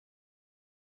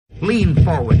Lean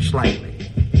forward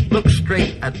slightly. Look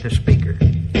straight at the speaker.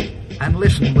 And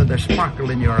listen with a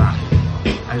sparkle in your eye,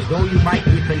 as though you might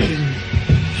be thinking,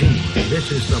 gee,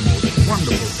 this is the most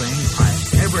wonderful thing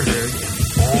I've ever heard in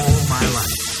all my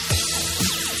life.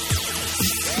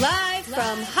 Live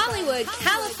from Hollywood,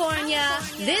 California,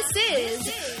 this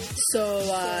is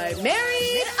So I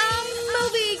Married a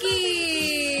Movie Geek.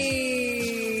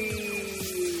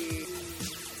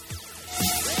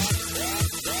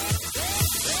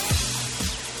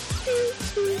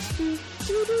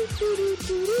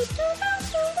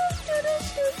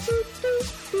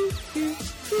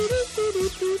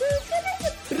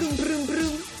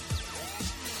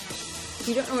 If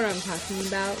you don't know what I'm talking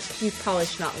about, you probably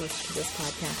should not listen to this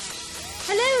podcast.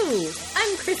 Hello,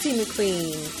 I'm Chrissy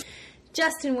McQueen.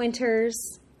 Justin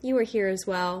Winters, you are here as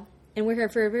well, and we're here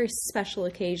for a very special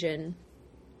occasion.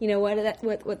 You know what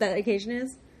that occasion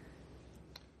is?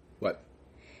 What?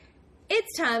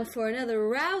 It's time for another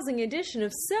rousing edition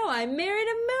of So I Married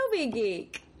a Movie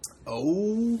Geek.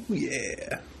 Oh,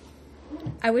 yeah.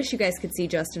 I wish you guys could see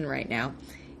Justin right now.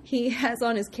 He has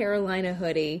on his Carolina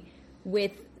hoodie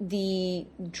with the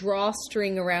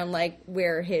drawstring around like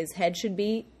where his head should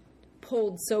be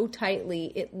pulled so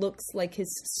tightly it looks like his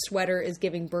sweater is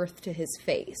giving birth to his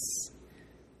face.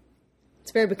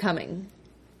 It's very becoming.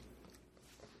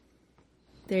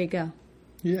 There you go.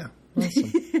 Yeah,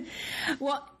 awesome.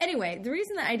 Well, anyway, the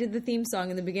reason that I did the theme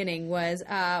song in the beginning was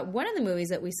one of the movies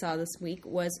that we saw this week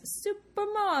was Super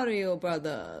Mario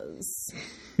Brothers.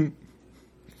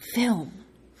 Film.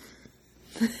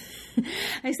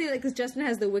 I say that because Justin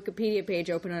has the Wikipedia page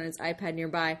open on his iPad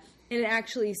nearby, and it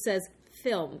actually says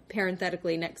film,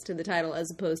 parenthetically, next to the title, as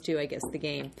opposed to, I guess, the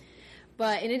game.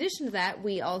 But in addition to that,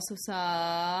 we also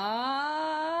saw...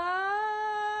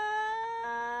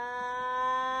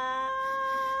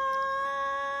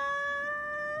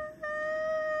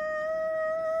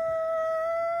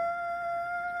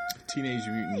 Teenage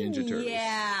Mutant Ninja Turtles.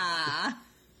 Yeah.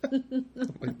 Oh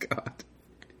my god.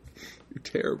 You're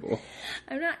terrible.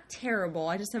 I'm not terrible.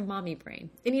 I just have mommy brain.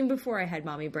 And even before I had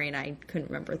mommy brain, I couldn't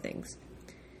remember things.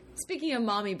 Speaking of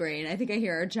mommy brain, I think I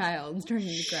hear our child starting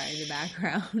to cry in the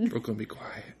background. Brooklyn, be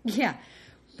quiet. Yeah.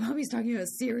 Mommy's talking about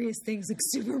serious things like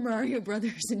Super Mario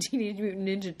Brothers and Teenage Mutant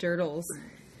Ninja Turtles.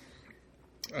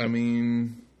 I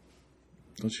mean,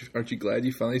 aren't you glad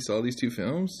you finally saw these two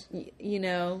films? You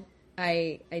know,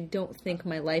 I don't think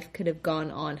my life could have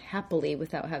gone on happily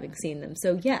without having seen them.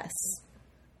 So, yes.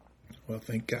 Well,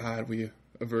 thank God we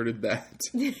averted that.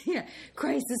 Yeah.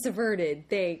 Crisis averted.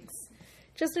 Thanks.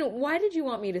 Justin, why did you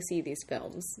want me to see these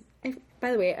films?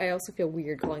 By the way, I also feel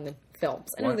weird calling them films.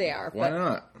 I know they are. Why but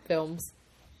not? Films.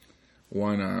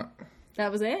 Why not?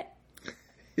 That was it?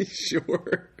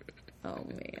 Sure. Oh,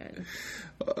 man.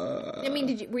 I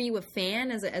mean, were you a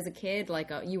fan as a kid?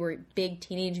 Like, you were a big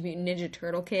Teenage Mutant Ninja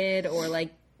Turtle kid? Or,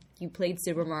 like, you played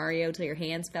Super Mario till your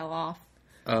hands fell off?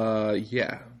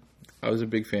 Yeah. I was a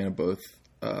big fan of both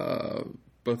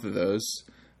of those.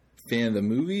 Fan of the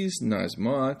movies, not as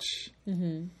much.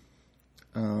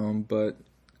 Mm-hmm. But,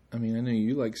 I mean, I know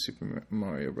you like Super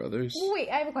Mario Brothers. Wait,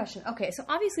 I have a question. Okay, so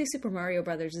obviously Super Mario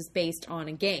Brothers is based on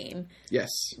a game. Yes.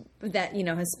 That,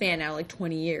 has spanned now like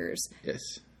 20 years. Yes.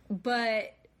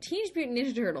 But Teenage Mutant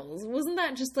Ninja Turtles, wasn't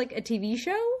that just like a TV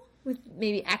show with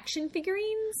maybe action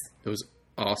figurines? It was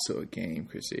also a game,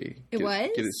 Chrissy. It was?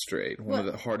 Get it straight. One of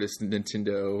the hardest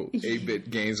Nintendo 8-bit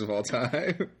games of all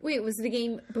time. Wait, was it a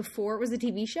game before it was a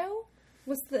TV show?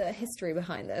 What's the history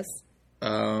behind this?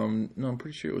 No, I'm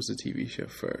pretty sure it was a TV show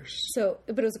first. So,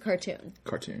 but it was a cartoon.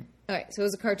 Cartoon. Alright, so it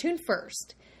was a cartoon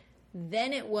first.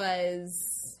 Then it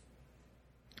was...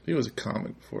 I think it was a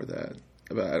comic before that.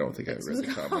 But I don't think I read the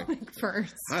comic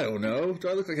first. I don't know. Do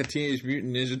I look like a Teenage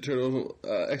Mutant Ninja Turtle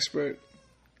expert?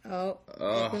 Oh,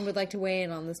 Brooklyn would like to weigh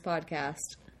in on this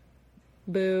podcast.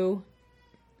 Boo.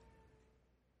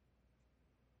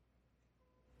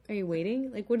 Are you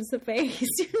waiting? Like, what is the face?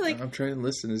 You're like... I'm trying to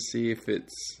listen to see if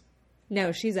it's...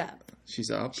 No, she's up. She's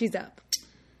up? She's up.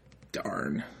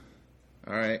 Darn.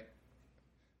 All right.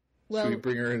 Well, should we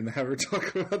bring her in and have her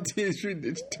talk about Teenage Mutant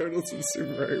Ninja Turtles and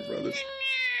Super Mario Brothers?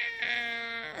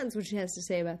 That's what she has to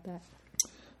say about that.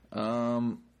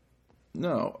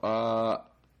 No.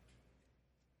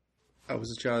 I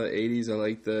was a child of the 80s. I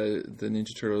liked the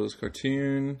Ninja Turtles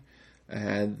cartoon. I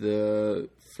had the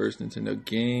first Nintendo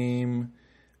game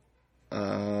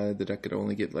that I could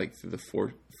only get like through the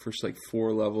first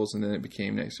 4 levels, and then it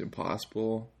became next to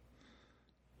impossible.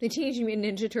 The Teenage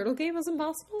Mutant Ninja Turtle game was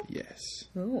impossible? Yes.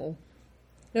 Oh.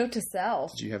 Note to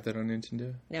self. Did you have that on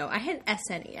Nintendo? No, I had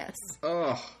SNES.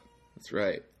 Oh, that's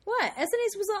right. What?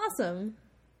 SNES was awesome.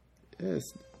 Yes.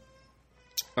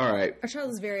 All right. Our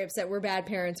child is very upset. We're bad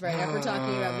parents right now for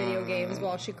talking about video games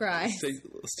while she cries.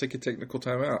 Let's take a technical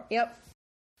time out. Yep.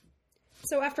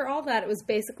 So after all that, it was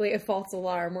basically a false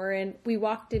alarm. We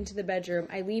walked into the bedroom.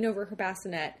 I lean over her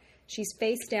bassinet. She's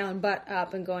face down, butt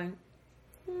up, and going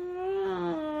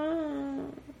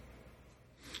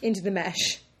into the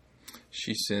mesh.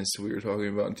 She sensed we were talking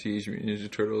about Teenage Mutant Ninja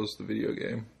Turtles, the video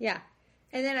game. Yeah.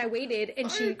 And then I waited, and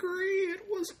I agree, it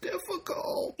was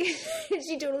difficult.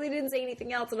 she totally didn't say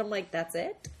anything else, and I'm like, that's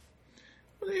it?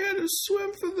 They had to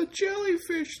swim through the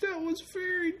jellyfish. That was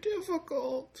very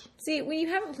difficult. See, when you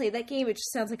haven't played that game, it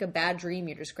just sounds like a bad dream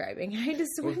you're describing. I had to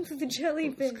swim through the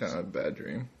jellyfish. It's kind of a bad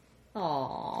dream.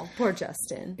 Aw, poor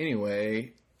Justin.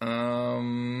 Anyway,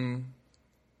 so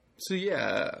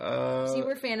yeah. So you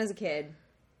were a fan as a kid.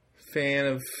 Fan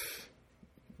of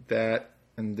that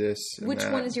and this and Which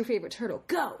that. one is your favorite turtle?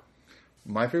 Go!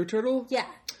 My favorite turtle? Yeah.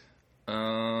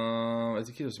 As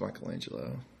a kid, it was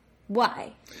Michelangelo.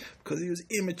 Why? Because he was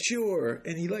immature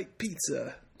and he liked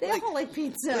pizza. They all like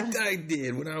pizza. Like I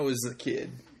did when I was a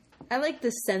kid. I like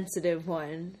the sensitive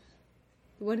one.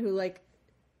 The one who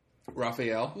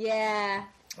Raphael? yeah.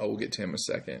 Oh, we'll get to him in a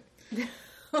second.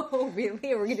 Oh,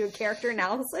 really? Are we going to do a character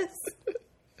analysis?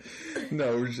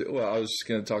 No, I was just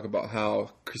going to talk about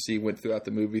how Chrissy went throughout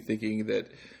the movie thinking that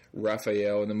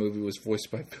Raphael in the movie was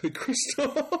voiced by Billy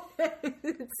Crystal.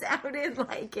 It sounded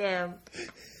like him.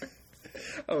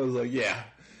 I was like, yeah.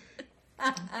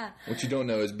 What you don't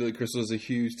know is Billy Crystal is a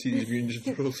huge Teenage Mutant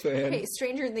Ninja Turtles fan. Hey,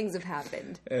 stranger things have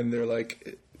happened. And they're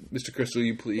like, Mr. Crystal,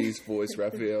 you please voice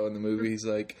Raphael in the movie. He's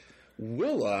like,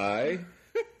 will I?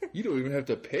 You don't even have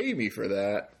to pay me for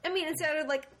that. I mean, it sounded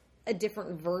like a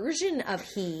different version of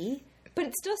he, but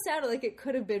it still sounded like it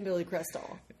could have been Billy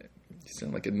Crystal. You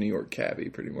sound like a New York cabbie,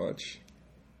 pretty much.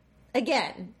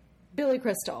 Again, Billy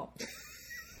Crystal.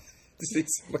 Does he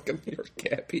sound like a New York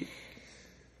cabbie?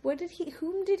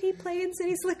 Whom did he play in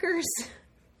City Slickers?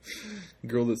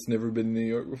 Girl that's never been to New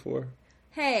York before.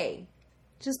 Hey,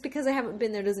 just because I haven't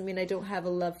been there doesn't mean I don't have a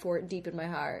love for it deep in my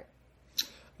heart.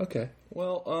 Okay.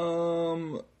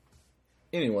 Well,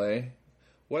 anyway,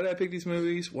 why did I pick these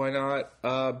movies? Why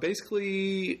not?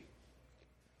 Basically,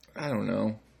 I don't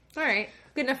know. All right.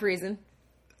 Good enough reason.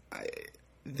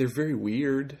 They're very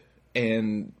weird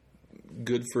and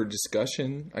good for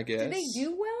discussion, I guess. Did they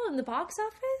do well in the box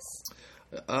office?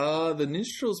 The Ninja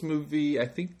Turtles movie, I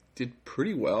think, did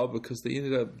pretty well because they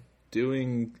ended up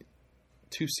doing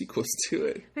 2 sequels to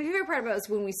it. My favorite part about it is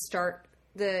when we start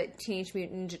the Teenage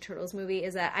Mutant Ninja Turtles movie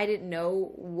is that I didn't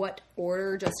know what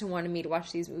order Justin wanted me to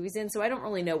watch these movies in, so I don't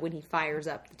really know when he fires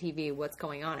up the TV what's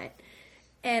going on it.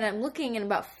 And I'm looking, and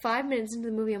about 5 minutes into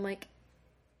the movie, I'm like,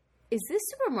 is this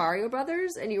Super Mario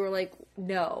Brothers? And you were like,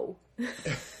 no.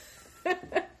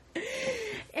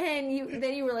 And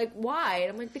then you were like, why?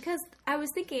 And I'm like, because I was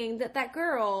thinking that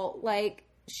girl,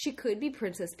 she could be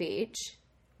Princess Peach.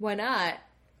 Why not?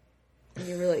 And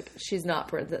you were like, she's not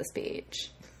Princess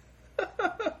Peach.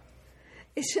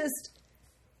 It's just,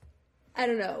 I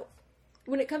don't know.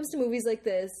 When it comes to movies like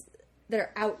this that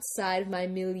are outside of my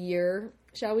milieu,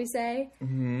 shall we say,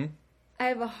 I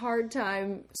have a hard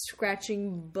time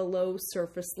scratching below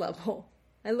surface level.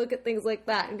 I look at things like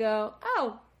that and go,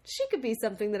 oh, she could be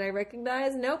something that I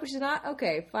recognize. Nope, she's not.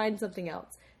 Okay, find something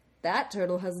else. That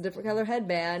turtle has a different color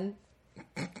headband.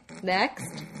 Next.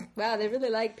 Wow, they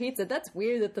really like pizza. That's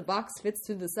weird that the box fits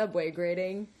through the subway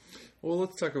grating. Well,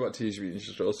 let's talk about Teenage Mutant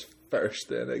Ninja Turtles first,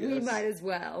 then, I guess. We might as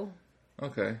well.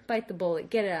 Okay. Bite the bullet.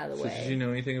 Get it out of the So way. did you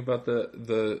know anything about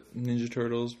the Ninja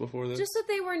Turtles before this? Just that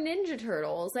they were Ninja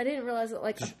Turtles. I didn't realize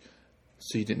that,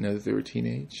 So you didn't know that they were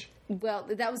teenage? well,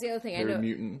 that was the other thing. They I were know.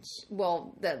 Mutants?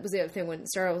 Well, that was the other thing when it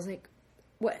started. I was like,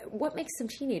 what makes them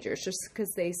teenagers? Just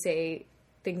because they say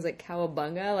things like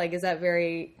cowabunga? Like, is that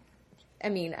very... I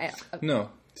mean, No,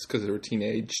 it's because they were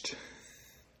teenaged.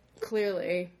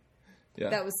 clearly. Yeah.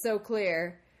 That was so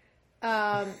clear.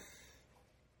 I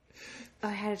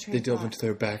had a train They of delve thought. into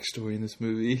their backstory in this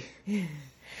movie.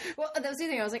 Well, that was the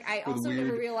thing. I was like, I With also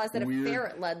never realized that a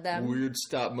ferret led them. Weird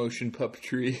stop motion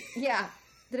puppetry. Yeah,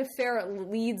 that a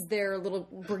ferret leads their little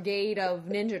brigade of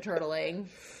ninja turtling.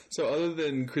 So other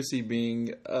than Chrissy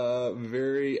being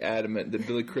very adamant that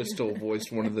Billy Crystal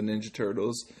voiced one of the Ninja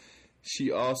Turtles,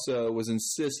 she also was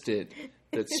insistent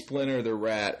that Splinter the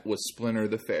Rat was Splinter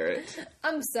the Ferret.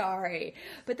 I'm sorry,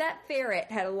 but that ferret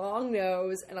had a long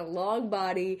nose and a long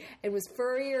body and was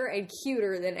furrier and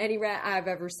cuter than any rat I've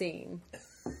ever seen.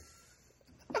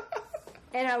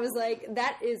 And I was like,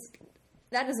 that is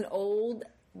an old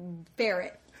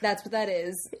ferret. That's what that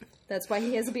is. That's why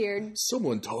he has a beard.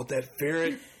 Someone taught that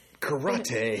ferret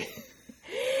karate.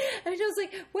 And I was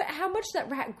like, how much that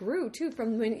rat grew, too,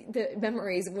 from the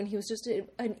memories when he was just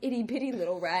an itty-bitty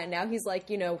little rat, and now he's like,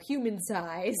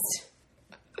 human-sized.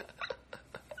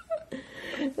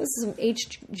 There's some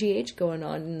HGH going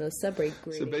on in the subbreak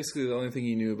grid. So basically the only thing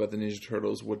you knew about the Ninja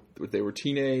Turtles was they were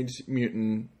teenage,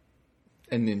 mutant,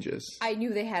 and ninjas. I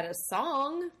knew they had a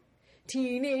song.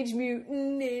 Teenage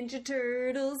Mutant Ninja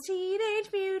Turtles, Teenage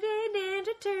Mutant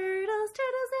Ninja Turtles,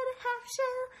 turtles in a half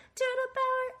shell, turtle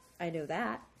power. I know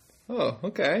that. Oh,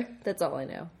 okay. That's all I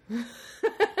know.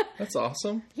 That's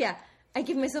awesome. Yeah. I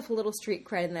give myself a little street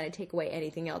cred and then I take away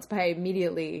anything else by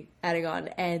immediately adding on,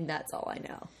 and that's all I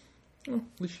know. Well,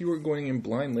 at least you weren't going in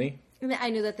blindly. And I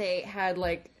knew that they had,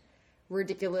 like,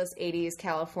 ridiculous 80s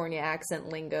California accent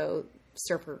lingo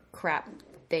surfer crap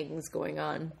things going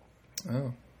on.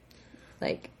 Oh.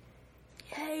 Like,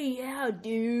 hey, yeah,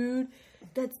 dude,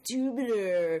 that's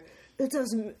Jupiter. Let's have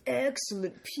some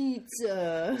excellent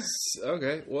pizza.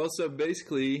 Okay, well, so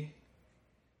basically,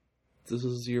 this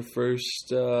is your first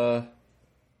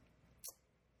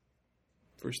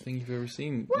thing you've ever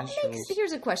seen.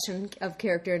 Here's a question of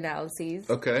character analyses.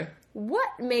 Okay.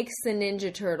 What makes the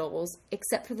Ninja Turtles,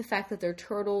 except for the fact that they're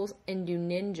turtles and do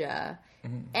ninja,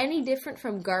 any different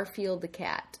from Garfield the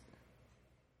cat?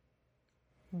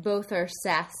 Both are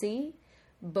sassy.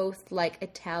 Both like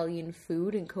Italian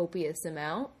food in copious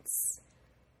amounts.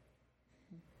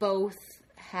 Both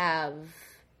have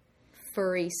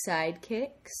furry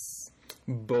sidekicks.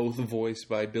 Both voiced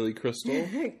by Billy Crystal.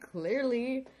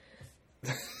 Clearly.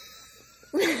 Like,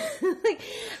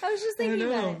 I was just thinking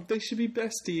about it. They should be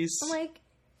besties. I'm like,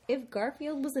 if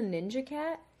Garfield was a ninja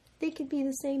cat, they could be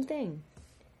the same thing.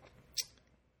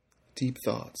 Deep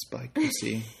Thoughts by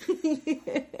Chrissy.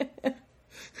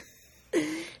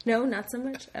 No, not so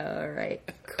much? Alright,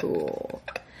 cool.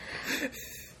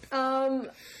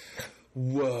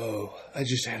 Whoa, I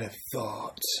just had a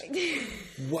thought.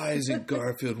 Why isn't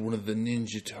Garfield one of the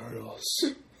Ninja Turtles?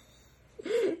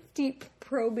 Deep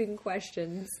probing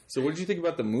questions. So what did you think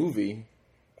about the movie?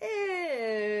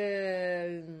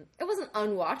 It wasn't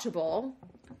unwatchable.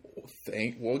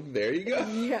 Well, there you go.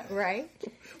 Yeah, right?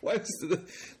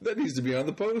 That needs to be on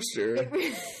the poster.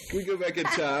 Can we go back in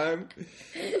time?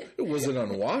 It wasn't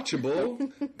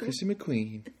unwatchable. Chrissy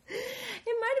McQueen.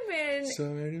 It might have been...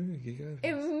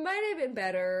 It might have been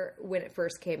better when it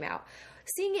first came out.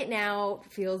 Seeing it now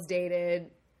feels dated.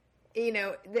 You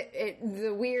know,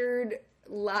 the weird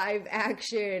live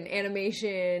action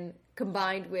animation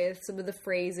combined with some of the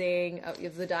phrasing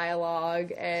of the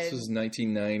dialogue. And this was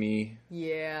 1990.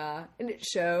 Yeah, and it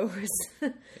shows.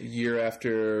 A year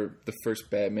after the first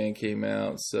Batman came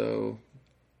out, so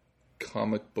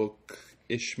comic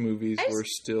book-ish movies were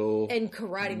still and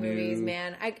karate new. Movies,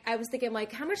 man. I was thinking,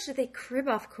 like, how much did they crib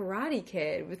off Karate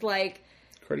Kid with, like...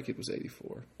 Karate Kid was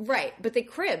 84. Right, but they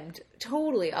cribbed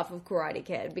totally off of Karate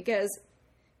Kid because...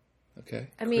 Okay,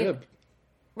 I mean,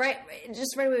 right,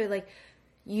 just right away, like,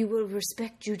 you will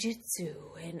respect jujitsu,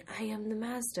 and I am the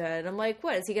master. And I'm like,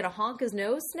 what, is he going to honk his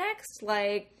nose next?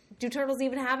 Like, do turtles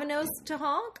even have a nose to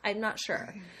honk? I'm not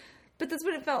sure. But that's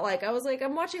what it felt like. I was like,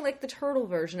 I'm watching, like, the turtle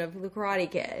version of the Karate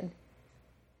Kid.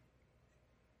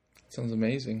 Sounds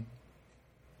amazing.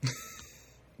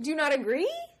 Do you not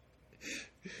agree?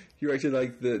 You acted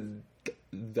like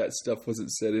that stuff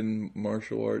wasn't said in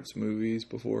martial arts movies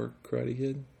before Karate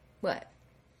Kid? What?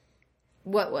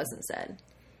 What wasn't said?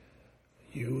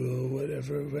 You will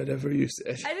whatever you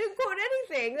said. I didn't quote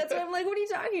anything. That's why I'm like, what are you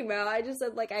talking about? I just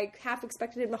said, like, I half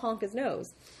expected him to honk his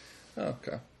nose.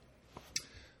 Okay.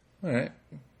 All right.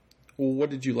 Well,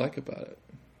 what did you like about it?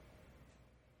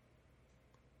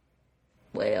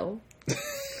 Well,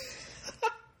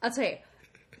 I'll tell you.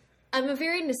 I'm a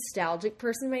very nostalgic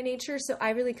person by nature, so I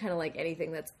really kind of like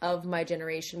anything that's of my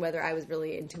generation, whether I was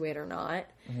really into it or not.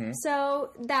 Mm-hmm.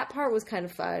 So that part was kind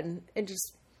of fun, and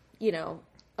just, you know,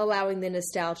 allowing the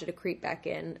nostalgia to creep back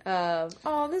in.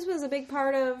 This was a big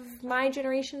part of my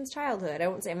generation's childhood. I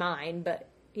won't say mine, but,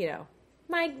 you know,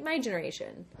 my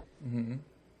generation. Mm-hmm.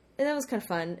 And that was kind of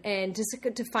fun, and just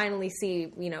to finally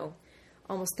see, you know,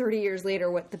 almost 30 years later,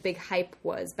 what the big hype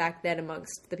was back then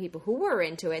amongst the people who were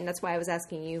into it. And that's why I was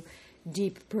asking you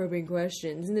deep probing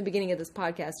questions in the beginning of this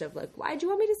podcast of, like, why did you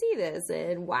want me to see this?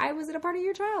 And why was it a part of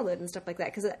your childhood and stuff like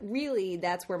that? Because really,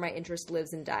 that's where my interest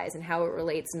lives and dies and how it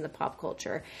relates in the pop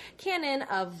culture canon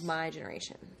of my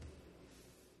generation.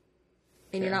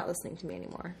 And You're not listening to me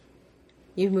anymore.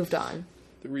 You've moved on.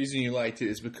 The reason you liked it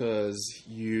is because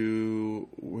you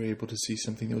were able to see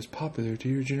something that was popular to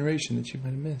your generation that you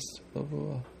might have missed. Blah, blah,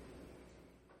 blah.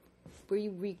 Were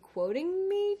you re-quoting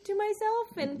me to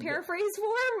myself in paraphrase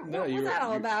form? No, what was that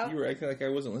all about? You were acting like I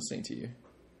wasn't listening to you.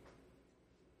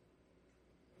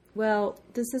 well,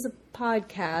 this is a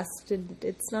podcast and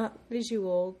it's not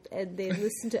visual and they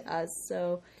listen to us,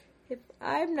 so if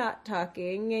I'm not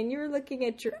talking and you're looking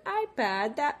at your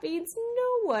iPad, that means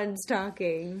no one's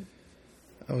talking.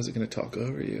 I wasn't going to talk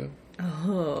over you.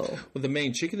 Oh. Well, the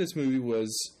main chick in this movie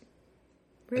was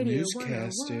Radio a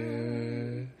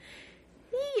newscaster.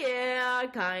 Yeah,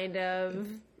 kind of.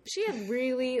 She had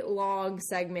really long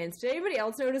segments. Did anybody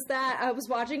else notice that? I was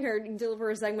watching her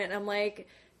deliver a segment and I'm like,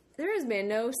 there has been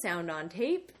no sound on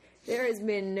tape. There has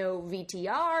been no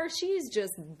VTR. She's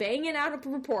just banging out a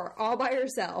report all by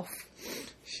herself.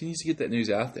 She needs to get that news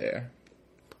out there.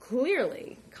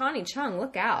 Clearly. Connie Chung,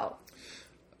 look out.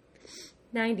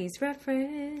 90s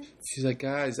reference. She's like,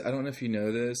 guys, I don't know if you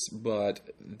know this, but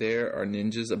there are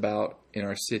ninjas about in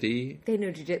our city. They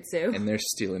know jiu-jitsu. And they're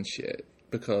stealing shit.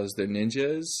 Because they're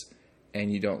ninjas,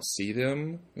 and you don't see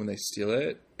them when they steal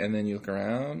it, and then you look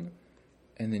around,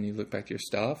 and then you look back to your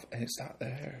stuff, and it's not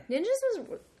there. Ninjas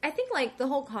was, I think, like, the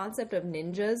whole concept of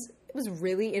ninjas was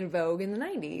really in vogue in the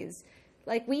 90s.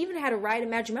 Like, we even had a ride at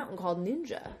Magic Mountain called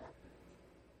Ninja.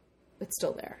 It's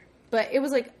still there. But it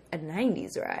was, like, a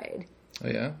 90s ride. Oh,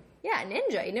 yeah? Yeah,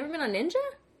 Ninja. You never been on Ninja?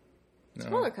 It's a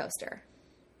roller coaster.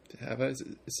 Have I? Is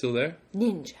it still there?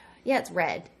 Ninja. Yeah, it's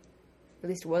red. At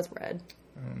least it was red.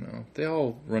 I don't know. They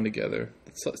all run together.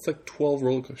 It's like 12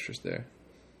 roller coasters there.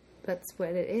 That's what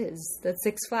it is. That's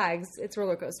Six Flags. It's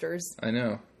roller coasters. I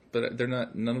know. But they're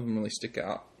not, none of them really stick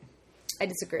out. I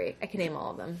disagree. I can name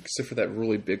all of them. Except for that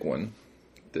really big one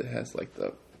that has like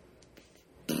the...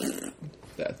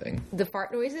 that thing. The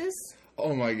fart noises?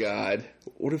 Oh my god.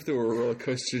 What if there were a roller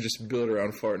coaster just built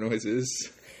around fart noises?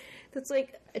 That's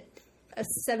like a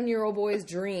 7-year-old boy's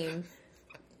dream.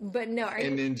 But no,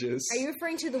 ninjas. Are you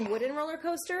referring to the wooden roller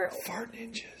coaster? Fart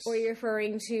ninjas. Or are you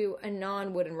referring to a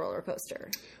non-wooden roller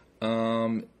coaster?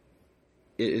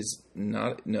 It is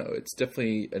not... No, it's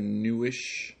definitely a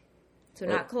newish... So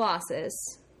not Colossus.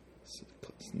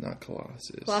 It's not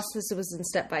Colossus. Colossus was in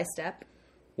Step by Step.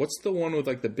 What's the one with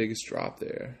like the biggest drop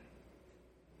there?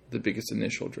 The biggest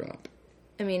initial drop.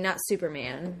 I mean, not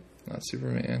Superman. Not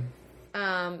Superman.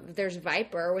 There's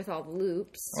Viper with all the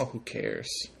loops. Oh, who cares?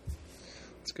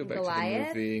 Let's go back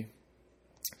Goliath? to the movie.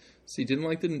 So you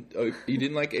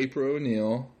didn't like April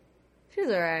O'Neil. She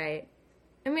was alright.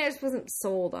 I mean, I just wasn't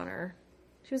sold on her.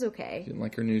 She was okay. You didn't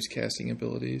like her newscasting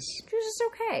abilities. She was just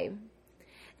okay.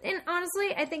 And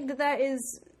honestly, I think that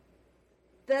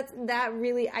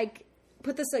really, I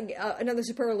put this like another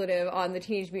superlative on the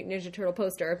Teenage Mutant Ninja Turtle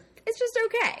poster. It's just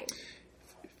okay.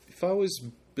 If I was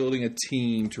building a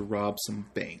team to rob some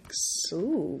banks,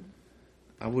 Ooh,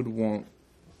 I would want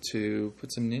to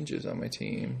put some ninjas on my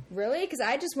team. really? Because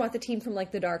I just want the team from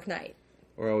like The Dark Knight.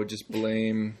 Or I would just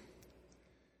blame...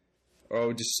 Or I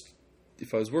would just...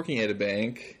 If I was working at a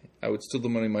bank, I would steal the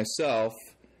money myself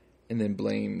and then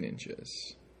blame ninjas.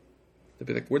 They'd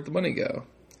be like, where'd the money go?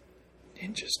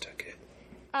 Ninjas took it.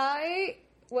 I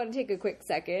want to take a quick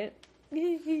second.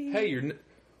 Hey,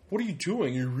 what are you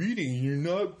doing? You're reading. You're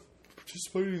not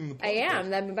participating in the podcast. I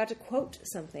am. I'm about to quote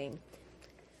something.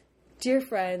 Dear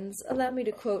friends, allow me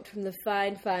to quote from the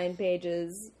fine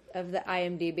pages of the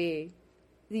IMDb.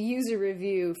 The user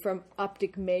review from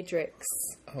Optic Matrix.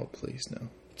 Oh, please, no.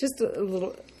 Just a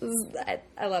little...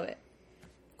 I love it.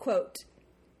 Quote.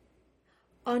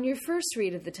 On your first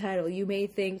read of the title, you may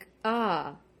think,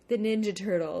 the Ninja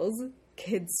Turtles.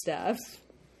 Kid stuff.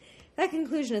 That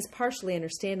conclusion is partially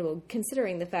understandable,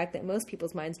 considering the fact that most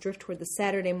people's minds drift toward the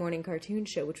Saturday morning cartoon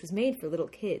show, which was made for little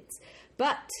kids.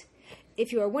 But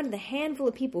if you are one of the handful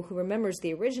of people who remembers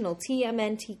the original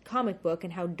TMNT comic book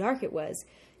and how dark it was,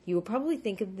 you will probably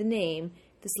think of the name.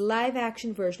 This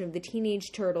live-action version of the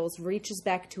Teenage Turtles reaches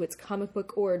back to its comic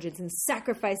book origins and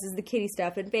sacrifices the kiddie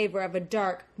stuff in favor of a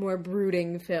dark, more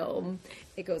brooding film.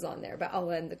 It goes on there, but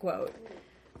I'll end the quote.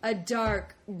 A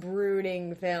dark,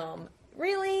 brooding film.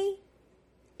 Really?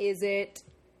 Is it?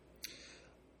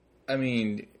 I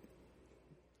mean...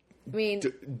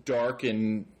 dark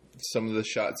and some of the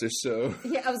shots are so...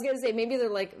 Yeah, I was going to say, maybe they're,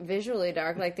 like, visually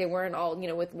dark, like they weren't all,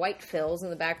 with white fills in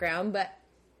the background, but...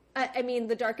 I mean,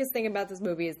 the darkest thing about this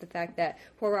movie is the fact that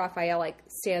poor Raphael,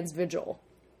 stands vigil.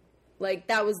 Like,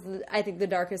 that was, I think, the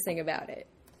darkest thing about it.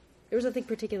 There was nothing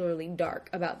particularly dark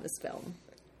about this film.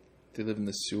 They live in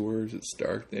the sewers. It's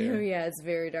dark there. Oh, yeah, it's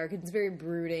very dark. It's very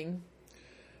brooding.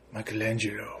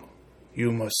 Michelangelo,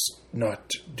 you must not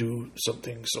do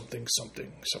something.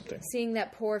 Seeing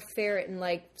that poor ferret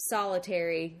in,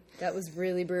 solitary, that was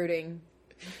really brooding.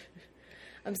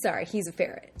 I'm sorry, he's a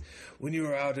ferret. When you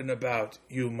are out and about,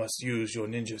 you must use your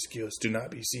ninja skills to not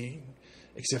be seen.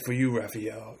 Except for you,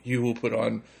 Raphael. You will put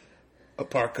on a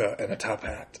parka and a top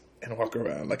hat. and walk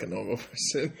around like a normal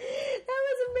person. That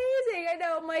was amazing. I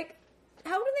know. I'm like,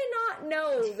 how do they not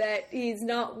know that he's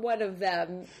not one of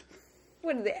them?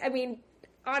 What do they? I mean,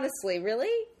 honestly, really?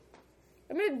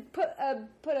 I'm gonna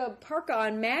put a parka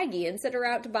on Maggie and send her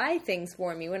out to buy things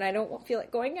for me when I don't feel like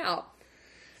going out.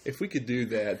 If we could do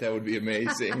that, that would be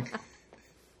amazing.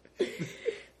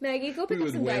 Maggie, go pick up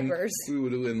some diapers. We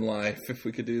would win life if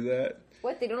we could do that.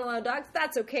 What? They don't allow dogs?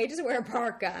 That's okay. Just wear a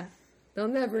parka. They'll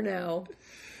never know.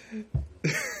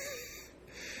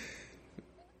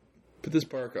 Put this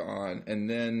parka on and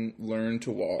then learn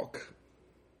to walk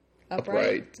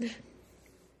upright.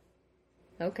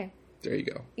 Okay. There you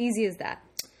go. Easy as that.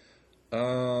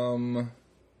 So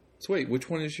wait,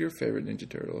 which one is your favorite Ninja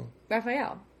Turtle?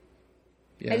 Raphael.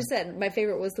 Yeah. I just said my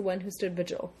favorite was the one who stood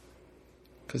vigil.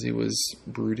 Because he was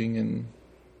brooding and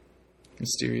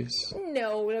mysterious.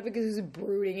 No, not because he was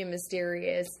brooding and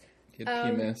mysterious. He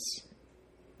had PMS.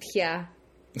 Yeah.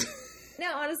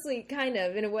 No, honestly, kind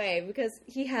of, in a way, because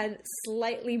he had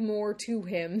slightly more to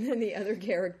him than the other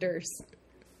characters.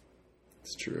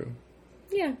 It's true.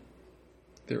 Yeah.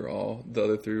 The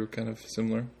other three were kind of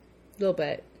similar. A little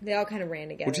bit. They all kind of ran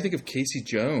together. What'd you think of Casey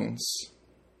Jones?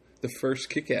 The first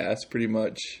Kick-Ass, pretty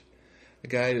much. A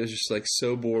guy that was just like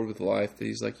so bored with life that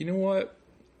he's like, you know what?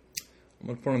 I'm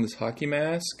going to put on this hockey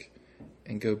mask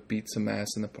and go beat some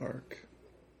ass in the park.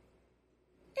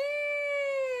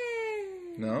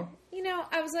 No? You know,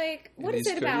 I was like, what is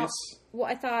it about? Well,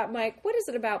 I thought, Mike, what is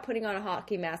it about putting on a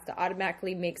hockey mask that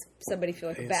automatically makes somebody feel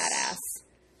like a badass?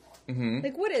 Mm-hmm.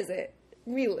 Like, what is it?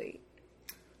 Really?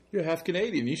 You're half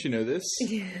Canadian. You should know this.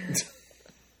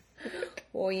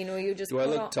 Well, you know, you just... Do I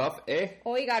look tough, eh?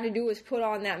 All you got to do is put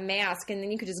on that mask, and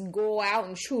then you could just go out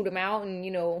and shoot them out and,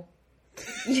 you know,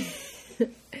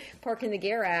 park in the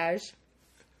garage.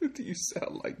 Do you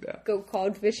sound like that? Go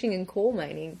cod fishing and coal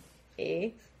mining, eh?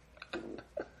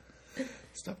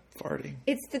 Stop farting.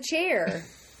 It's the chair.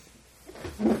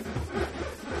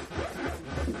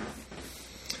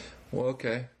 Well,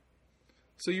 okay.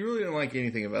 So you really didn't like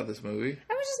anything about this movie?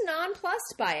 I was just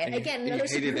nonplussed by it. Again, another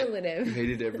superlative. You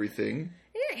hated everything.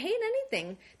 I didn't hate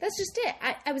anything. That's just it.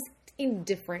 I was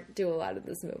indifferent to a lot of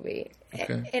this movie.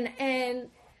 Okay. And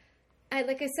I,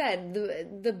 like I said,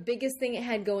 the biggest thing it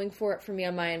had going for it for me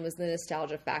on my end was the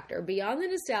nostalgia factor. Beyond the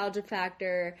nostalgia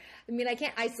factor, I mean, I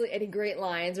can't isolate any great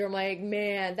lines where I'm like,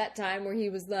 man, that time where he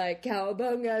was like,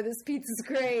 cowabunga, this pizza's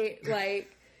great.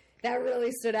 Like, that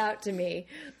really stood out to me.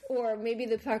 Or maybe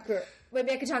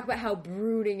maybe I could talk about how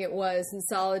brooding it was and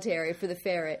solitary for the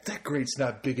ferret. That grate's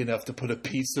not big enough to put a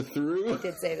pizza through. I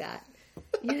did say that.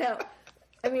 You know,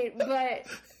 I mean, but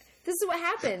this is what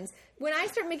happens. When I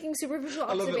start making superficial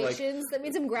observations, that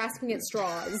means I'm grasping at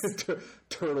straws.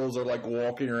 Turtles are like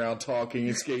walking around talking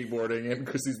and skateboarding, and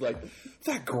Chrissy's like,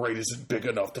 that grate isn't big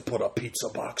enough to put a pizza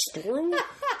box through.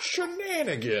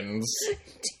 Shenanigans.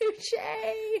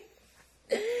 Touché.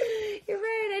 You're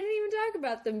right. I didn't even talk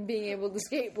about them being able to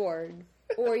skateboard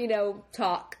or, you know,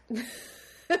 talk. Oh,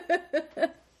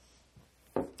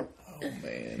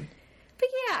 man. But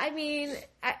yeah, I mean,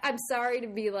 I'm sorry to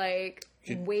be like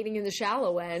waiting in the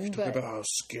shallow end, Talk but about how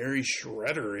scary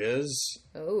Shredder is.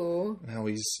 oh, And how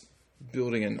he's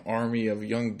building an army of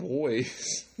young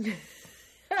boys. you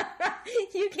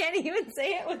can't even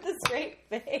say it with a straight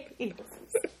face.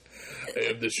 I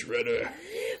am the Shredder.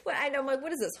 Well, I know. I'm like,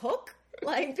 what is this, Hook?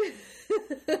 Like,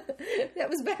 that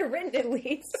was better written at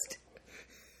least.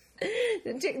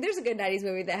 There's a good 90s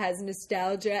movie that has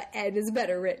nostalgia and is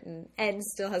better written and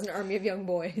still has an army of young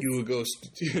boys. You will go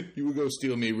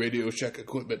steal me Radio Shack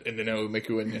equipment, and then I will make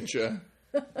you a ninja.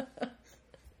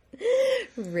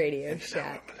 Radio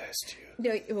Shack. I will molest you.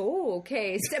 No, oh,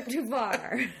 okay. Step too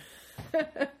far.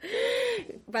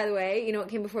 By the way, you know what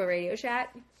came before Radio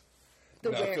Shack?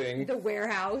 Nothing. The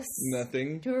Warehouse.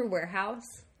 Nothing. Do you remember Warehouse?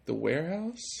 The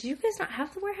Warehouse? Do you guys not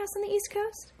have the Warehouse on the East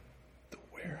Coast? The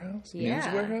Warehouse? Yeah.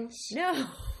 News Warehouse? No.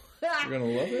 You're gonna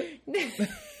love it?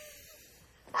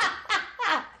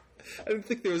 I didn't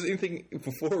think there was anything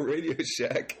before Radio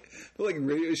Shack. I feel like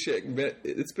Radio Shack,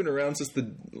 it's been around since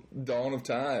the dawn of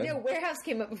time. No, Warehouse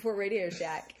came up before Radio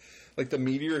Shack. Like the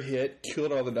meteor hit,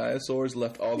 killed all the dinosaurs,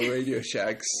 left all the Radio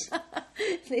Shacks.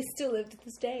 They still live to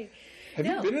this day. Have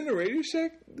you been in a Radio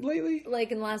Shack lately?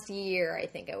 Like in the last year, I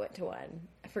think I went to one.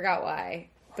 I forgot why,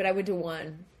 but I went to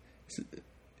one.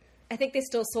 I think they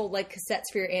still sold like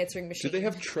cassettes for your answering machine. Do they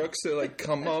have trucks that like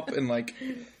come up and like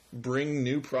bring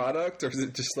new product, or is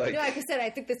it just like? No, like I said, I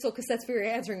think they sold cassettes for your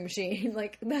answering machine.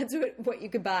 Like that's what you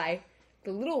could buy.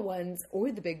 The little ones or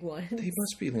the big ones. They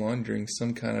must be laundering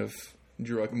some kind of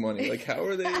drug money. Like how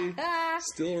are they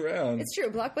still around? It's true.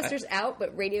 Blockbuster's out,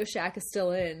 but Radio Shack is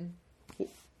still in.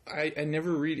 I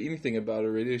never read anything about a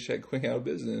Radio Shack going out of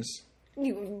business.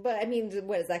 But I mean,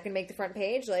 what is that going to make the front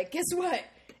page? Like, guess what?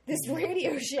 This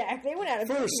Radio Shack, they went out of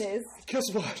business.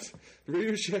 Guess what?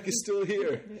 Radio Shack is still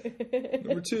here.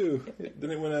 Number 2,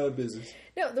 then it went out of business.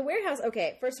 No, the Warehouse,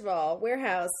 okay, first of all,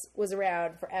 Warehouse was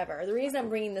around forever. The reason I'm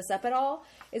bringing this up at all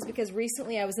is because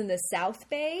recently I was in the South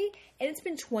Bay, and it's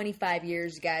been 25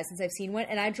 years, guys, since I've seen one,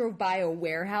 and I drove by a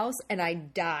Warehouse, and I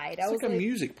died. It's like a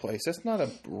music place. That's not a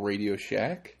Radio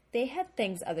Shack. They had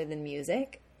things other than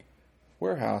music.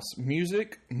 Warehouse.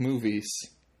 Music, movies.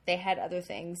 They had other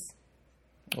things.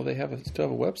 Well, they still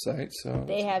have a website, so...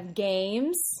 They have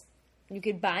games. You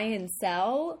could buy and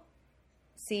sell.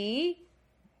 See?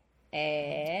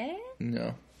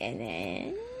 No. And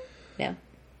then... No.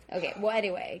 Okay, well,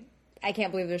 anyway. I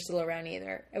can't believe they're still around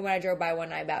either. And when I drove by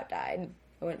one, I about died.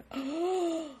 I went,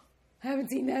 oh, I haven't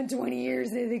seen that in 20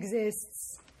 years. It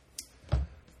exists.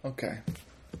 Okay.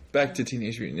 Back to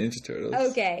Teenage Mutant Ninja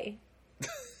Turtles. Okay.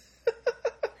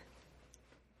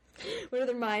 What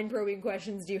other mind-probing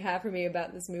questions do you have for me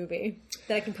about this movie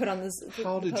that I can put on this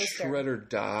How did poster? Shredder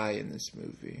die in this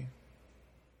movie?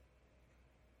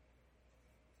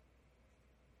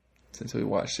 Since we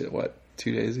watched it,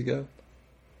 2 days ago?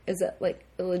 Is that like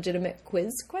a legitimate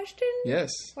quiz question? Yes.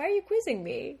 Why are you quizzing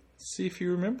me? See if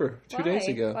you remember. 2 days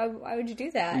ago. Why would you do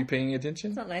that? Were you paying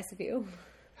attention? It's not nice of you.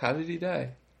 How did he die?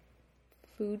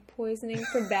 Food poisoning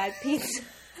from bad pizza.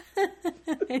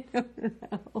 I don't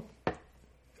know.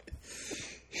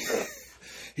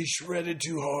 He shredded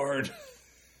too hard.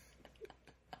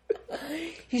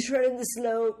 He shredded the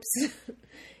slopes.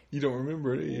 You don't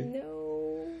remember, do you?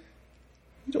 No.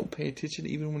 You don't pay attention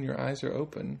even when your eyes are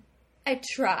open. I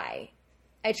try.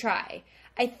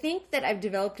 I think that I've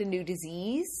developed a new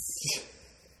disease.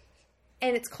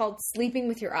 And it's called sleeping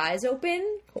with your eyes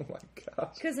open. Oh my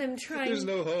gosh. Because I'm trying... There's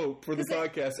no hope for the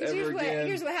podcast ever again.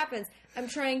 Here's what happens. I'm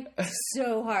trying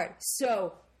so hard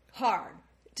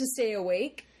to stay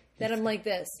awake that I'm like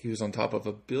this. He was on top of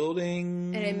a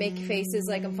building. And I make faces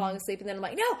like I'm falling asleep, and then I'm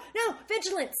like, no,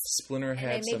 vigilance! Splinter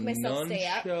had some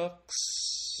nunchucks.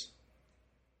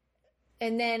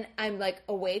 And then I'm like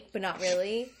awake, but not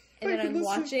really. And then I'm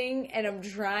watching, and I'm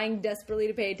trying desperately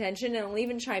to pay attention, and I'll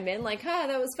even chime in like,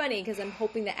 that was funny, because I'm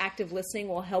hoping that active listening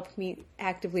will help me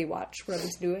actively watch what I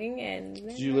was doing. And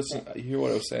did you hear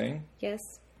what I was saying? Yes.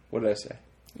 What did I say?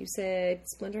 You said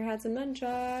Splinter had some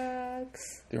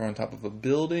nunchucks. They were on top of a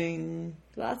building.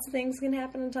 Lots of things can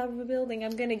happen on top of a building.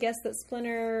 I'm going to guess that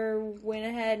Splinter went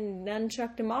ahead and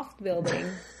nunchucked him off the building.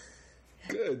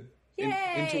 Good.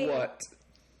 Yay! Into what?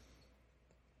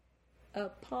 A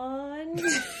pond.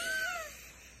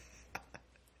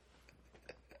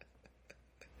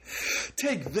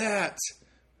 Take that,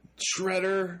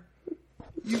 Shredder.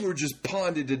 You were just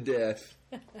ponded to death.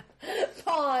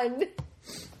 Pond.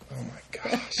 Oh my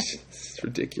gosh. This is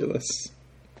ridiculous.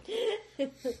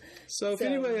 So if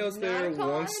anybody else there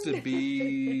wants to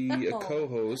be a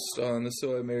co-host on the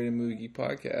So I Married a Moogie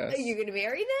podcast... Are you going to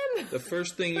marry them? The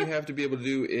first thing you have to be able to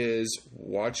do is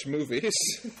watch movies.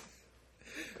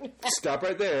 Stop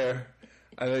right there.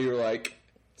 I know you're like,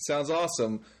 sounds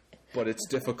awesome, but it's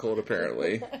difficult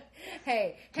apparently.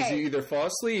 Hey. Because you either fall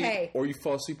asleep or you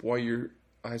fall asleep while your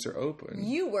eyes are open.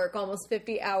 You work almost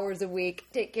 50 hours a week,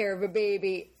 take care of a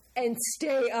baby, and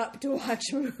stay up to watch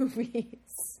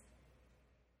movies.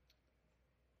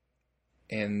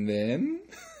 And then?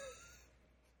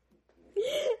 As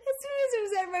soon as it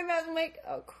was out of my mouth, I'm like,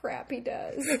 oh crap, he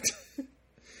does.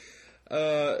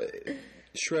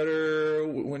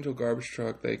 Shredder went to a garbage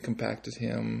truck. They compacted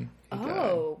him. He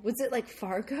died. Was it like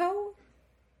Fargo?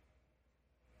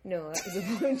 No, that was a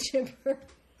bone chipper.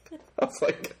 I was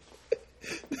like,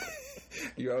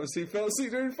 you obviously fell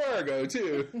asleep during Fargo,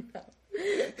 too.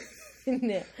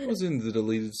 No. It was in the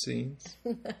deleted scenes.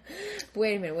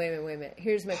 Wait a minute.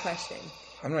 Here's my question.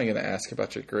 I'm not going to ask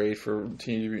about your grade for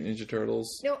Teenage Mutant Ninja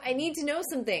Turtles. No, I need to know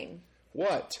something.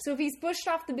 What? So if he's pushed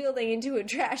off the building into a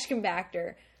trash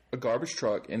compactor... A garbage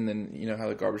truck, and then, you know how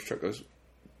the garbage truck goes...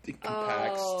 It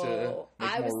compacts to make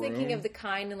I was more thinking room. of the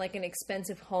kind in like an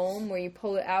expensive home where you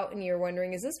pull it out and you're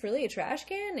wondering, is this really a trash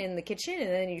can in the kitchen? And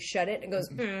then you shut it and it goes,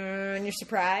 and you're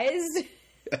surprised.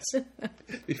 Yes.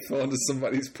 He fell into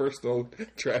somebody's personal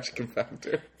trash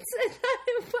compactor. I thought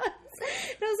it was.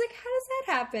 And I was like, how does that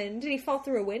happen? Did he fall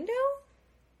through a window?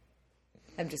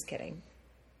 I'm just kidding.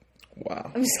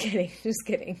 Wow. I'm just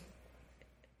kidding.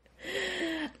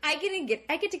 I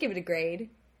get to give it a grade.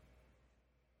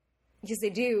 Because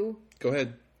they do. Go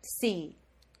ahead. C.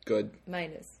 Good.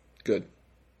 Minus. Good.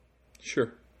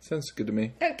 Sure. Sounds good to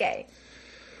me. Okay.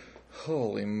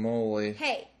 Holy moly.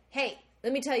 Hey.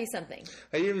 Let me tell you something.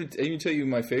 I didn't even tell you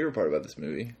my favorite part about this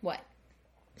movie. What?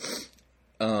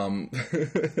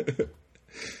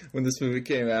 When this movie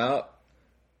came out,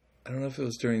 I don't know if it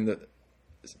was during the...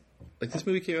 Like, this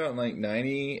movie came out in, like,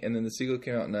 90, and then the sequel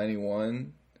came out in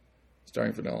 91,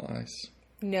 starring Vanilla Ice.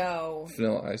 No.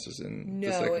 Vanilla Ice was in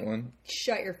the second one.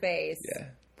 Shut your face. Yeah.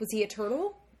 Was he a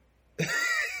turtle?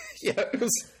 Yeah, it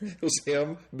was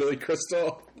him, Billy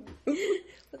Crystal.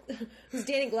 Was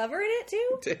Danny Glover in it,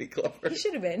 too? Danny Glover. He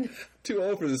should have been. Too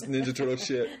old for this Ninja Turtle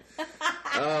shit.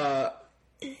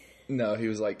 No, he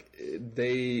was like...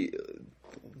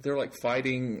 They're like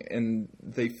fighting, and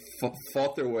they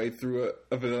fought their way through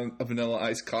a Vanilla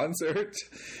Ice concert,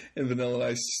 and Vanilla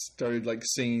Ice started like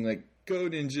singing like "Go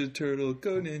Ninja Turtle,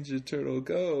 go Ninja Turtle,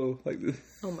 go!" Like,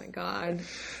 Oh my god!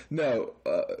 No,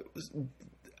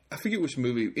 I forget which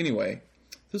movie. Anyway,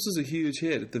 this was a huge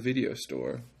hit at the video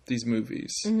store. These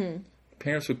movies,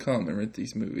 parents would come and rent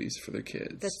these movies for their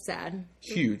kids. That's sad.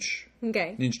 Huge.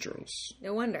 Okay. Ninja Turtles.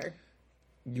 No wonder.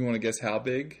 You want to guess how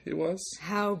big it was?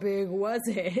 How big was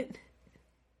it?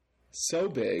 So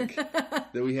big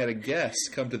that we had a guest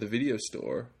come to the video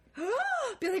store.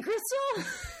 Billy Crystal?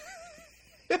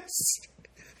 Yes.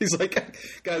 He's like,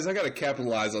 guys, I got to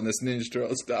capitalize on this Ninja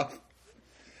Turtle stuff.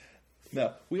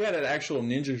 No, we had an actual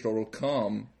Ninja Turtle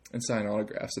come and sign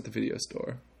autographs at the video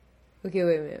store. Okay,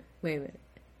 wait a minute.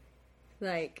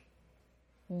 Like,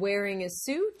 wearing a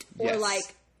suit? Or Yes.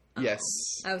 like... Yes.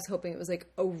 I was hoping it was like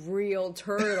a real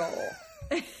turtle.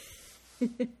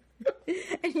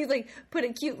 And he like put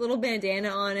a cute little bandana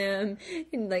on him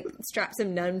and like strapped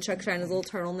some nunchucks around his little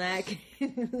turtleneck.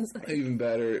 It was like, Even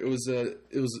better, it was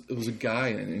a guy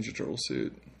in a Ninja Turtle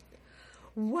suit.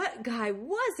 what guy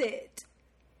was it?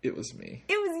 It was me.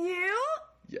 It was you?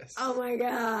 Yes. Oh my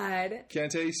god. Can I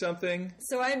tell you something?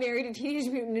 So I married a Teenage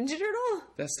Mutant Ninja Turtle?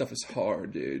 That stuff is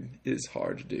hard, dude. It is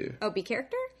hard to do. Oh, be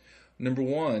character? Number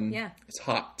one, Yeah. it's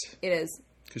hot. It is.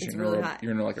 Because It's you're, really hot.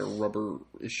 you're in like a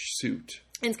rubber-ish suit.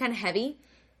 And it's kind of heavy.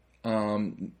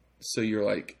 So you're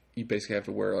like, you basically have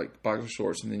to wear like boxer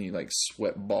shorts and then you like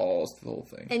sweat balls through the whole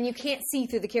thing. And you can't see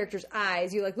through the character's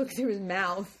eyes. You like look through his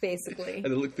mouth, basically. And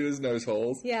to look through his nose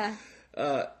holes. Yeah.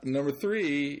 Number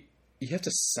three, you have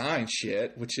to sign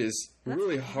shit, which is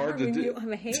really hard to when do. you don't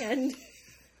have a hand.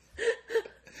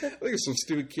 I think some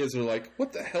stupid kids are like,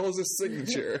 what the hell is this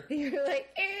signature? You're like,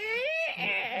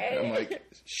 And I'm like,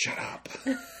 shut up.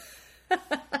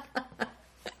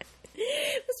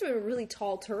 This was a really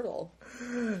tall turtle.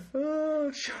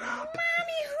 Oh, shut up.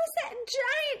 Mommy, who's that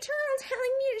giant turtle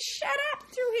telling me to shut up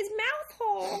through his mouth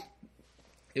hole?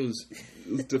 It was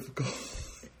difficult.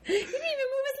 He didn't even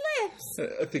move his lips.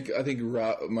 I think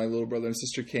my little brother and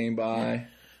sister came by,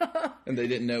 and they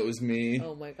didn't know it was me.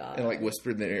 Oh my god. And like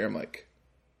whispered in their ear, I'm like,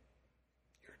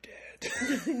 "You're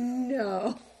dead."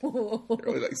 No.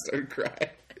 Really like started crying.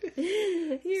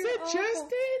 Is that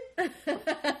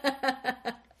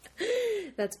Justin?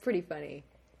 That's pretty funny.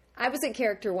 I was a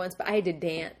character once, but I had to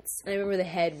dance. And I remember the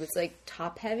head was like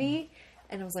top heavy,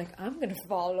 and I was like, I'm gonna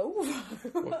fall over.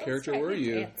 What character were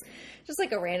you? Dance. Just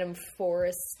like a random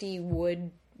foresty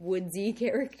woodsy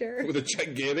character. With a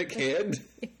gigantic head?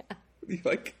 Yeah.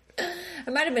 Like I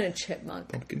might have been a chipmunk.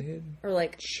 Pumpkinhead? Or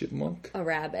like Chipmunk? a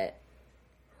rabbit.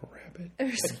 A rabbit?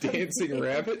 A dancing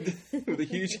rabbit? With a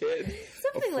huge head?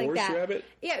 Something a like forest that. rabbit?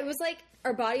 Yeah, it was like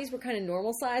our bodies were kind of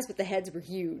normal size, but the heads were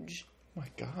huge. My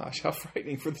gosh, how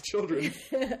frightening for the children.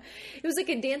 It was like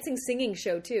a dancing singing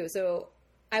show too. So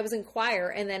I was in choir,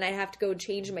 and then I'd have to go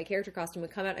change in my character costume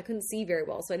and come out. I couldn't see very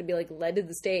well, so I'd be like led to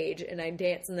the stage, and I'd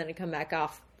dance, and then I'd come back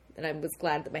off. And I was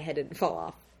glad that my head didn't fall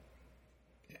off.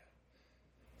 Yeah.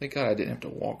 Thank God I didn't have to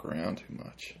walk around too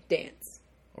much. Dance.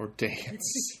 Or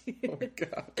dance. Oh my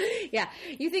God. Yeah,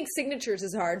 you think signatures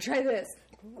is hard? Try this.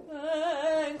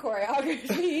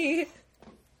 Choreography.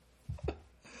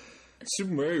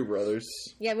 Super Mario Brothers.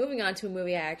 Yeah, moving on to a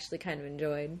movie I actually kind of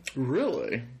enjoyed.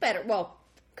 Really? Better, well,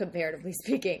 comparatively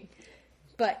speaking.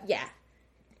 But yeah.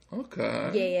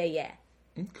 Okay. Yeah.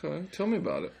 Okay. Tell me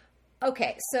about it.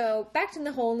 Okay, so back to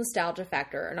the whole nostalgia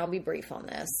factor, and I'll be brief on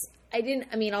this.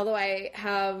 Although I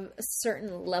have a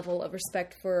certain level of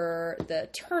respect for the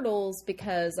Turtles,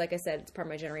 because, like I said, it's part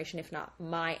of my generation, if not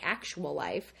my actual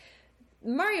life,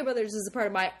 Mario Brothers is a part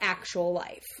of my actual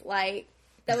life. Like,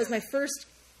 that was my first...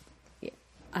 Yeah,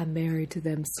 I'm married to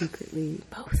them secretly.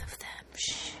 Both of them.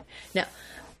 Shh. No.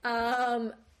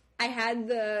 I had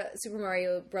the Super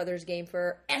Mario Brothers game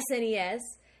for SNES.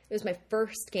 It was my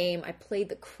first game. I played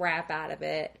the crap out of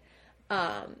it.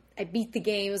 I beat the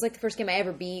game. It was like the first game I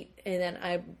ever beat, and then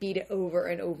I beat it over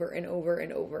and over and over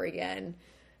and over again.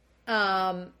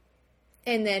 And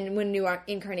then when New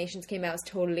Incarnations came out, I was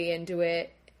totally into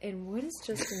it. And what is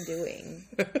Justin doing?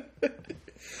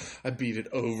 I beat it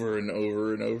over and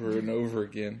over and over and over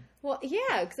again. Well,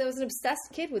 yeah, because I was an obsessed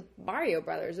kid with Mario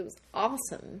Brothers. It was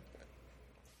awesome.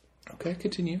 Okay,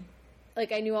 continue.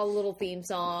 Like, I knew all the little theme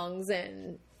songs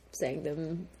and sang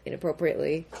them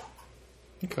inappropriately.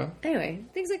 Okay. Anyway,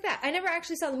 things like that. I never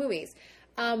actually saw the movies.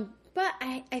 But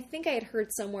I think I had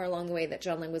heard somewhere along the way that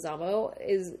John Leguizamo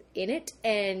is in it,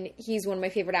 and he's one of my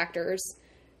favorite actors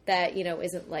that, you know,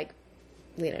 isn't like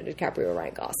Leonardo DiCaprio or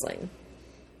Ryan Gosling.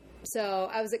 So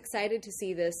I was excited to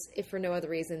see this, if for no other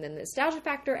reason than the nostalgia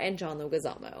factor and John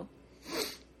Leguizamo.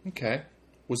 Okay.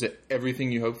 Was it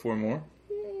everything you hoped for and more?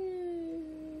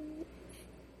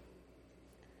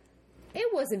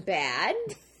 It wasn't bad.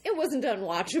 It wasn't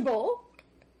unwatchable.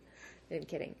 I'm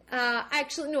kidding.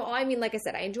 Actually, no, I mean, like I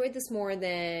said, I enjoyed this more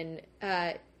than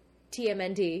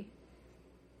TMNT.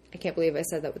 I can't believe I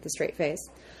said that with a straight face.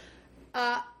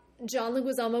 John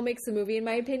Leguizamo makes the movie, in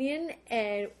my opinion,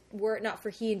 and were it not for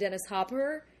he and Dennis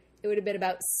Hopper, it would have been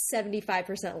about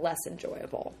 75% less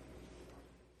enjoyable.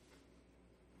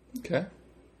 Okay.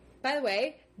 By the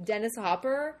way, Dennis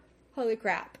Hopper, holy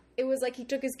crap. It was like he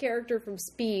took his character from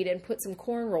Speed and put some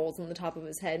corn rolls on the top of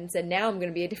his head and said, now I'm going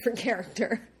to be a different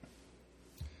character.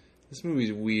 This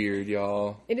movie's weird,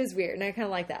 y'all. It is weird, and I kind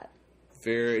of like that.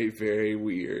 Very, very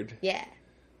weird. Yeah.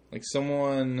 Like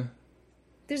someone...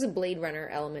 There's a Blade Runner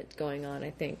element going on,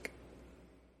 I think.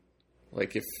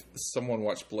 Like if someone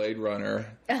watched Blade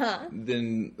Runner,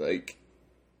 then like...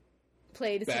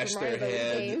 Played bashed Super Mario their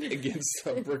head game. against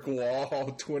a brick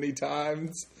wall 20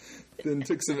 times, then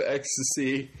took some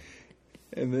ecstasy,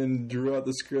 and then drew out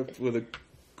the script with a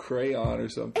crayon or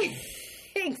something.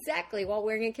 Exactly, while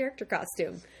wearing a character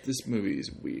costume. This movie is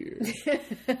weird.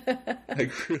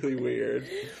 Like, really weird.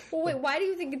 Well, wait, why do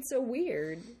you think it's so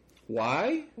weird?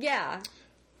 Why? Yeah.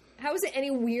 How is it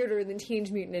any weirder than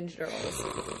Teenage Mutant Ninja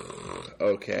Turtles?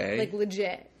 Okay. Like,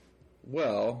 legit.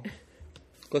 Well,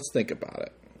 let's think about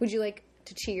it. Would you like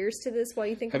to cheers to this while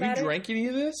you think Have about it? you drank any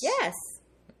of this? Yes.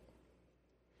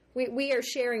 We are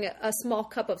sharing a small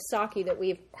cup of sake that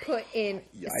we've put in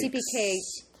a CPK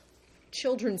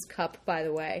children's cup, by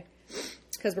the way,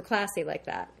 because we're classy like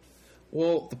that.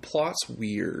 Well, the plot's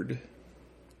weird.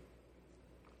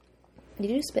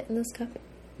 Did you spit in this cup?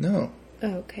 No.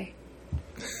 Oh, okay.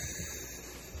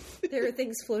 There are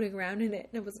things floating around in it,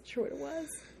 and I wasn't sure what it was.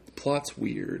 The plot's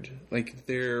weird. Like,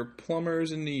 they're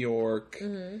plumbers in New York,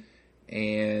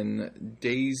 and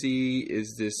Daisy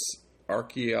is this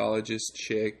archaeologist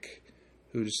chick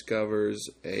who discovers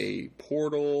a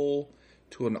portal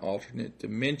to an alternate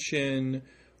dimension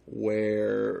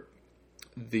where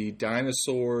the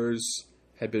dinosaurs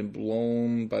had been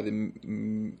blown by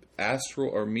the astral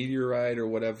or meteorite or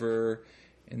whatever,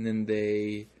 and then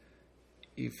they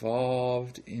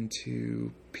evolved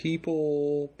into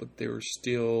people, but they were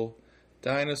still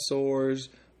dinosaurs,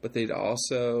 but they'd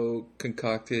also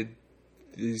concocted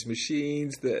these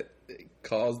machines that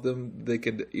caused them, they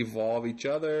could evolve each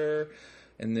other,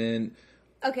 and then...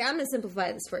 Okay, I'm going to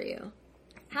simplify this for you.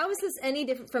 How is this any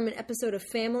different from an episode of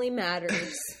Family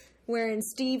Matters wherein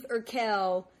Steve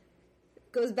Urkel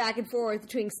goes back and forth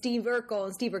between Steve Urkel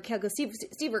and Steve Urkel? Because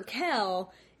Steve Urkel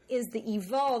is the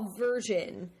evolved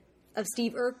version of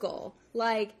Steve Urkel.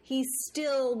 Like, he's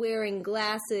still wearing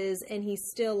glasses and he's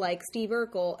still like Steve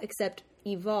Urkel, except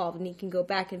evolved, and he can go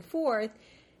back and forth.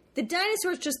 The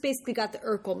dinosaurs just basically got the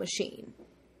Urkel machine.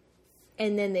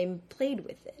 And then they played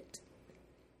with it.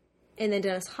 And then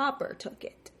Dennis Hopper took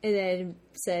it. And then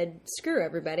said, screw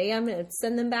everybody, I'm going to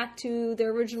send them back to their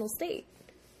original state.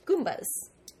 Goombas.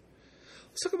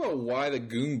 Let's talk about why the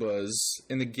Goombas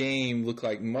in the game look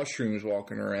like mushrooms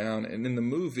walking around, and in the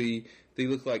movie, they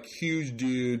look like huge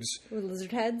dudes With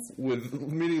lizard heads? with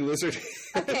mini lizard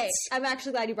heads. Okay, I'm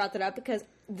actually glad you brought that up, because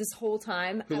this whole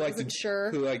time I wasn't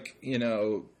sure. Who like, you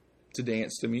know, to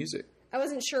dance to music. I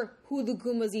wasn't sure who the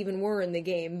Goombas even were in the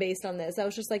game based on this. I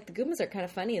was just like, the Goombas are kind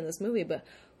of funny in this movie, but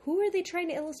who are they trying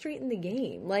to illustrate in the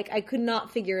game? Like, I could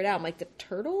not figure it out. I'm like, the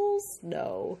turtles?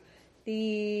 No.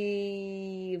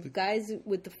 The guys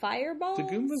with the fireballs? The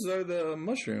Goombas are the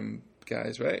mushroom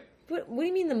guys, right? What do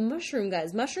you mean the mushroom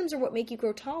guys? Mushrooms are what make you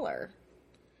grow taller.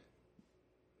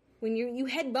 When you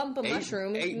head bump a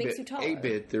mushroom, it makes you taller.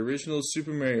 8-bit, the original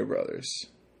Super Mario Brothers.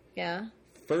 Yeah.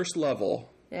 First level.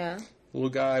 Yeah. Little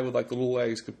guy with like little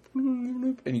legs, go,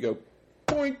 and you go,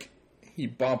 boink. You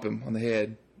bump him on the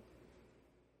head.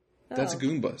 That's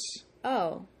Goombas.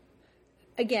 Oh.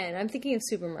 Again, I'm thinking of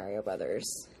Super Mario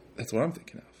Brothers. That's what I'm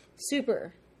thinking of.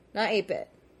 Super, not 8-bit.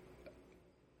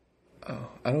 Oh,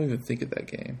 I don't even think of that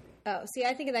game. Oh, see,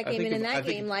 I think of that game, and in that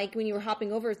game, like, when you were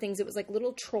hopping over things, it was like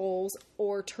little trolls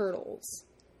or turtles.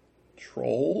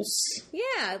 Trolls?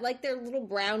 Yeah, like they're little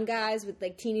brown guys with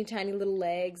like teeny tiny little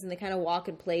legs, and they kind of walk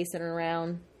in place and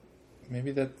around.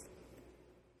 Maybe that...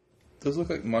 Those look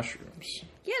like mushrooms.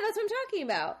 Yeah, that's what I'm talking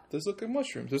about. Those look like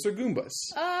mushrooms. Those are Goombas.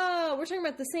 Oh, we're talking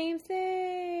about the same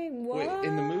thing. What? Wait,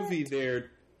 in the movie,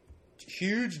 they're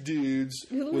huge dudes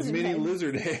with Lizard mini heads.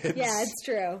 lizard heads. Yeah, it's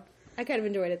true. I kind of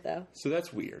enjoyed it, though. So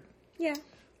that's weird. Yeah.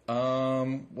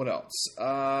 What else?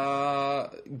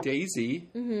 Daisy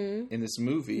in this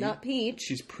movie. Not Peach.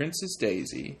 She's Princess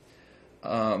Daisy.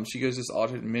 She goes to this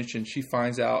alternate dimension. She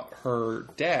finds out her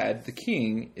dad, the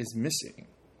king, is missing.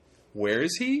 Where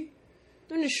is he?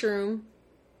 In a shroom.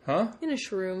 Huh? In a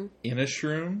shroom. In a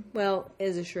shroom? Well,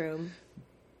 is a shroom.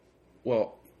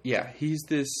 Well, yeah, he's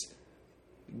this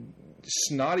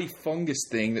snotty fungus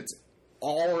thing that's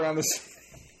all around the city.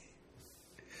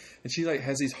 And she, like,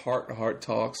 has these heart-to-heart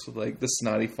talks with, like, the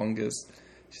snotty fungus.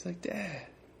 She's like, Dad.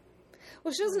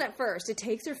 Well, she doesn't at first. It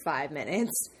takes her 5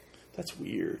 minutes. That's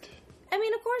weird. I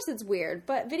mean, of course it's weird,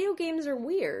 but video games are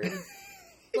weird.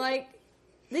 Like,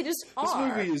 they just This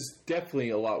are. movie is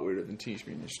definitely a lot weirder than Teenage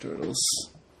Mutant Ninja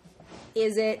Turtles.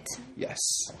 Is it? Yes.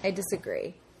 I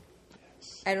disagree.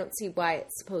 I don't see why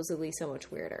it's supposedly so much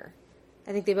weirder.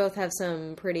 I think they both have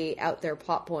some pretty out there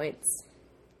plot points.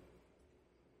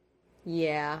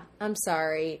 Yeah, I'm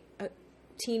sorry.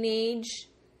 Teenage...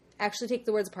 Actually, take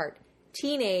the words apart.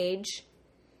 Teenage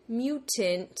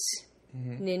Mutant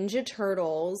Ninja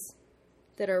Turtles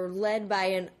that are led by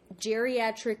a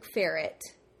geriatric ferret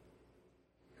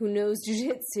who knows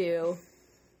jujitsu,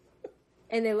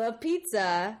 and they love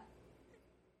pizza,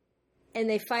 and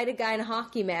they fight a guy in a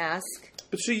hockey mask.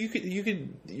 But so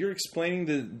you're explaining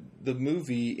the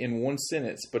movie in one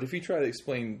sentence, but if you try to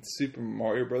explain Super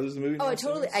Mario Brothers the movie in Oh, one I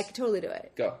sentence, could totally do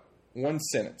it. go. One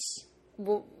sentence.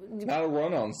 Well, Not a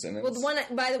run-on sentence. the one,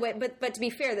 by the way, but to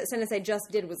be fair, that sentence I just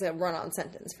did was a run-on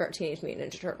sentence for Teenage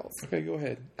Mutant Ninja Turtles. Okay, go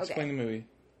ahead. Explain the movie.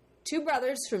 Two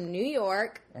brothers from New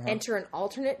York enter an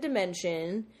alternate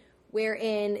dimension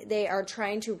wherein they are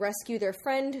trying to rescue their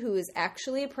friend who is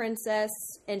actually a princess,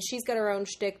 and she's got her own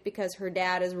shtick because her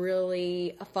dad is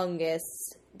really a fungus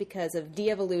because of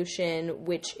de-evolution,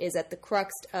 which is at the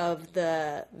crux of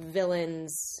the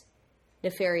villain's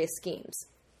nefarious schemes.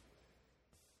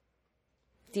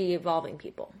 De-evolving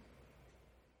people.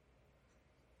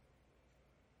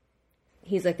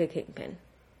 He's like a kingpin.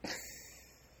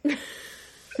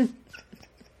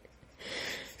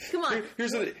 Come on.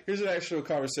 Here's an actual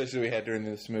conversation we had during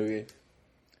this movie.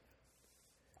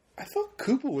 I thought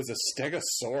Koopa was a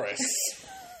stegosaurus.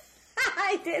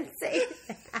 I did say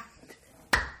that.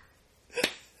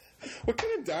 What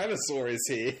kind of dinosaur is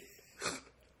he?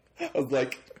 I was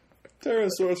like,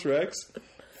 Tyrannosaurus Rex?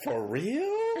 For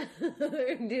real?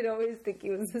 I did always think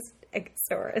he was a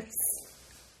stegosaurus.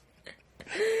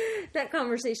 That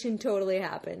conversation totally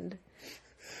happened.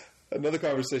 Another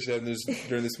conversation happened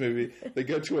during this movie. They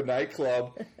go to a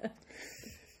nightclub,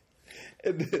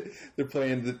 and they're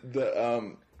playing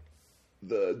the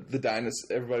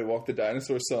dinosaur. Everybody walk the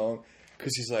dinosaur song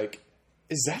because he's like,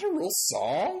 "Is that a real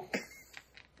song?"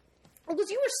 Because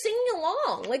you were singing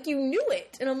along, like you knew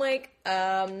it. And I'm like,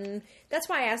 that's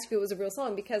why I asked if it was a real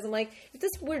song, because I'm like, if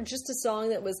this were just a song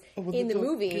that was in the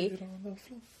movie,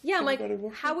 yeah, I'm like,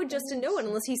 how would Justin know it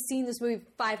unless he's seen this movie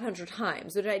 500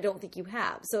 times, which I don't think you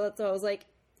have. So that's why I was like,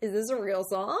 is this a real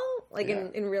song? Like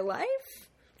in real life?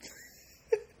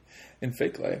 In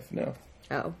fake life, no.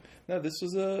 Oh. No, this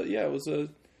was it was a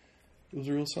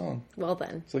real song. Well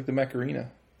then. It's like the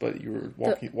Macarena, but you were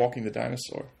walking the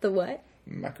dinosaur. The what?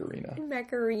 Macarena.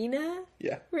 Macarena?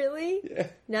 Yeah. Really? Yeah.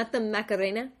 Not the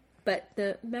Macarena, but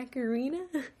the Macarena?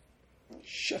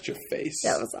 Shut your face.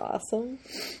 That was awesome.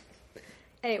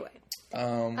 Anyway. You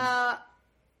know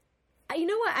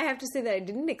what? I have to say that I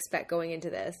didn't expect going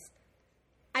into this.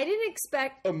 I didn't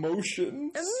expect...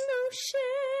 Emotions.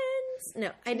 No,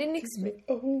 I didn't expect...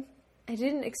 Oh. I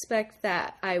didn't expect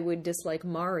that I would dislike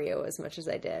Mario as much as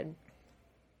I did.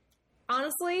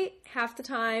 Honestly, half the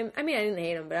time, I mean, I didn't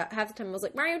hate him, but half the time I was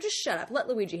like, Mario, just shut up. Let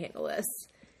Luigi handle this.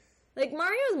 Like,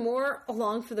 Mario's more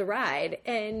along for the ride,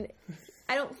 and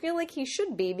I don't feel like he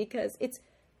should be because it's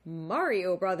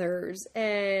Mario Brothers,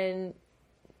 and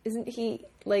isn't he,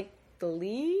 like, the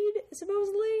lead,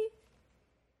 supposedly?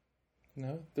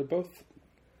 No,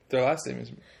 their last name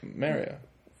is Mario.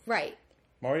 Right.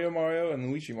 Mario, and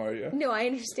Luigi Mario. No, I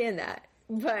understand that,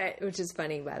 which is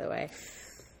funny, by the way.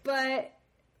 But...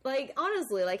 like,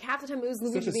 honestly, like, half the time it was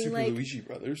Luigi being like, Luigi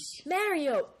Brothers.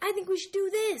 Mario, I think we should do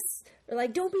this. Or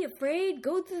like, don't be afraid,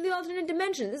 go through the alternate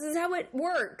dimension. This is how it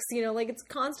works. You know, like, it's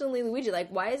constantly Luigi. Like,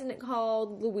 why isn't it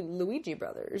called Luigi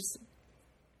Brothers?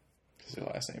 Because their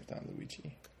last name's not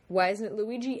Luigi. Why isn't it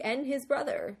Luigi and his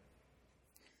brother?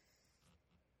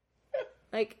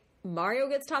 Like, Mario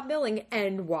gets top billing,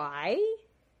 and why?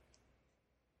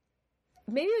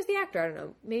 Maybe it was the actor, I don't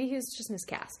know. Maybe he was just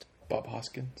miscast. Bob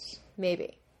Hoskins.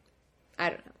 Maybe. I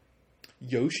don't know.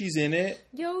 Yoshi's in it.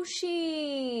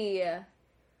 Yoshi!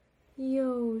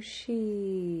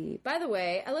 By the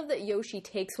way, I love that Yoshi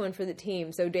takes one for the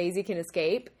team so Daisy can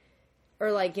escape.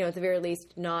 Or, like, at the very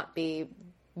least, not be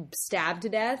stabbed to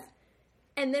death.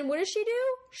 And then what does she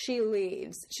do? She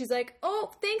leaves. She's like,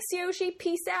 oh, thanks, Yoshi.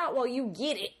 Peace out while you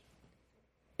get it.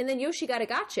 And then Yoshi got a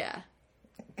gotcha.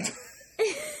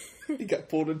 He got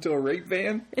pulled into a rape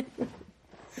van?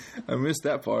 I missed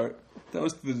that part. That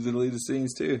was the deleted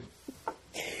scenes, too.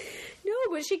 No,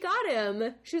 but she got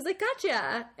him. She was like,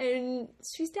 gotcha. And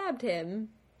she stabbed him.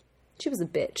 She was a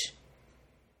bitch.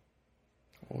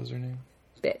 What was her name?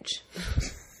 Bitch.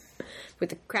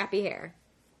 With the crappy hair.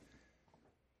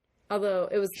 Although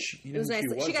it was nice.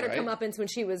 She got her comeuppance when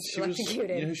she was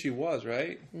electrocuted. You know who she was,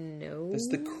 right? No. That's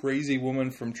the crazy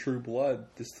woman from True Blood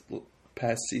this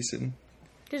past season.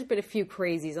 There's been a few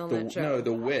crazies on that show. No,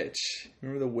 the witch.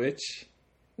 Remember the witch?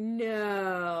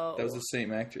 No. That was the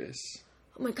same actress.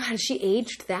 Oh my god, has she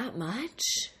aged that much?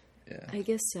 Yeah. I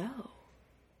guess so.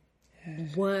 Yeah.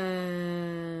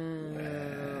 Wow.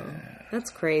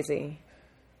 That's crazy.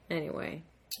 Anyway.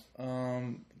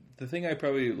 The thing I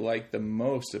probably like the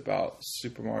most about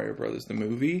Super Mario Brothers, the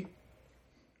movie,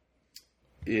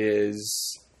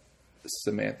 is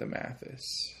Samantha Mathis.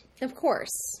 Of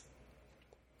course.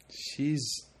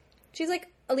 She's like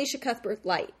Alicia Cuthbert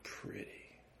light. Pretty.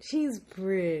 She's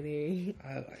pretty.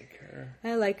 I like her.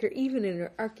 I like her even in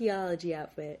her archaeology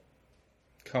outfit.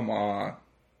 Come on.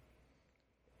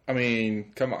 I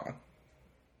mean, come on.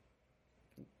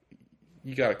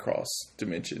 You gotta cross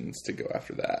dimensions to go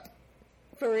after that.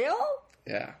 For real?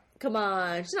 Yeah. Come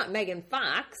on. She's not Megan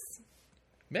Fox.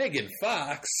 Megan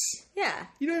Fox? Yeah.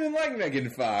 You don't even like Megan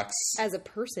Fox. As a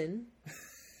person.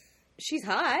 She's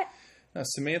hot. No,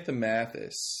 Samantha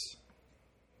Mathis.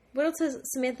 What else has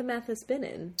Samantha Mathis been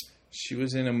in? She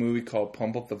was in a movie called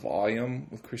Pump Up the Volume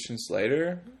with Christian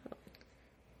Slater.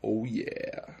 Oh,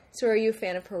 yeah. So are you a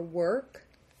fan of her work?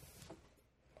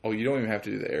 Oh, you don't even have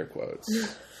to do the air quotes.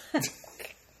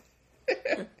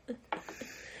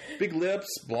 Big lips,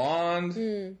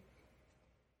 blonde,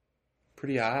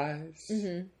 pretty eyes.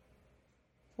 Mm-hmm.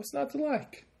 What's not to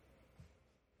like?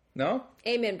 No?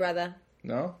 Amen, brother.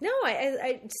 No? No,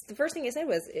 I the first thing I said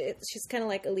was she's kind of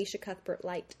like Alicia Cuthbert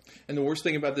light. And the worst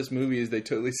thing about this movie is they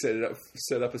totally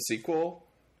set up a sequel.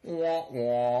 Wah,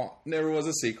 wah. Never was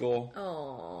a sequel.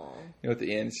 Oh. At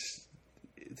the end,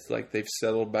 it's like they've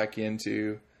settled back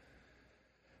into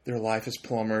their life as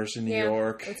plumbers in New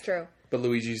York. That's true. But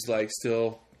Luigi's like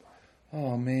still,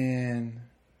 oh man,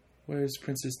 where's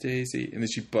Princess Daisy? And then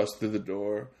she busts through the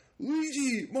door.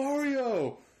 Luigi,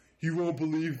 Mario, you won't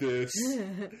believe this.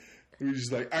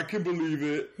 Luigi's like, I can believe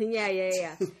it.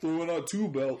 Yeah. Throwing out two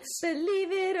belts.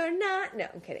 Believe it or not. No,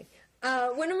 I'm kidding.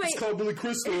 It's called Billy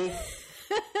Crystal.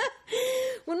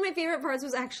 One of my favorite parts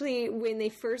was actually when they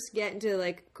first get into,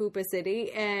 like, Koopa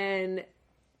City and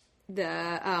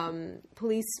the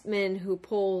policemen who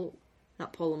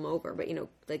not pull them over, but,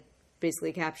 like,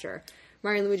 basically capture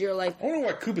Mario and Luigi are like... I don't know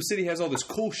why Koopa City has all this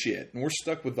cool shit, and we're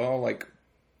stuck with all, like,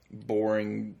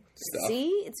 boring stuff. See?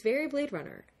 It's very Blade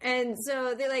Runner. And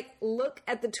so they, like, look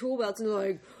at the tool belts and they're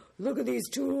like, look at these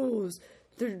tools.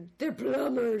 They're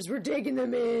plumbers. We're taking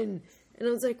them in. And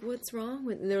I was like, what's wrong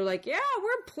with... And they're like, yeah,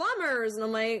 we're plumbers. And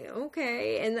I'm like,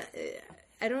 okay. And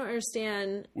I don't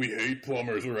understand... We hate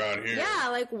plumbers around here. Yeah,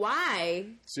 like, why?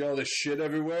 See all this shit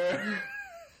everywhere?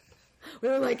 We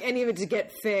don't like any of it to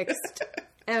get fixed.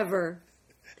 Ever.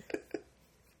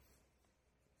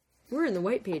 We're in the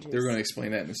white pages. They're going to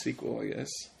explain that in the sequel, I guess.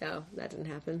 No, that didn't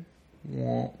happen.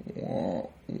 Wah, wah,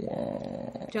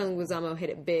 wah. John Leguizamo hit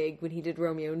it big when he did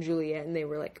Romeo and Juliet, and they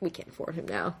were like, we can't afford him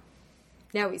now.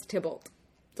 Now he's Tybalt.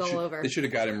 It's all over. They should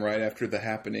have got him right after The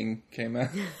Happening came out.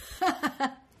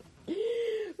 Run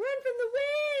from the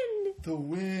wind! The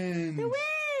wind! The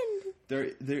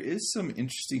wind! There is some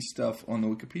interesting stuff on the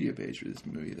Wikipedia page for this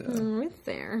movie, though. It's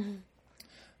there.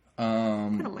 Put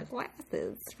on my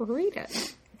glasses. Read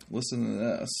it. Listen to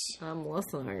this. I'm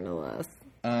listening to this.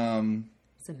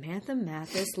 Samantha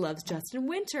Mathis loves Justin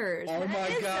Winters. Oh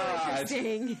my God. So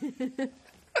interesting.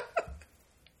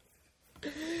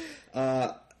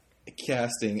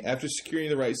 Casting. After securing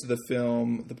the rights to the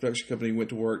film, the production company went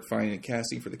to work finding a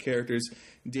casting for the characters.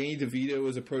 Danny DeVito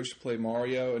was approached to play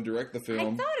Mario and direct the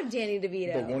film. I thought of Danny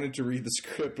DeVito. But wanted to read the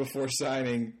script before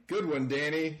signing. Good one,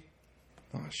 Danny.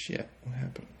 Oh, shit. What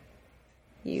happened?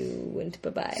 You went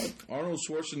bye-bye. Arnold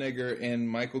Schwarzenegger and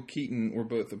Michael Keaton were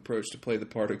both approached to play the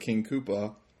part of King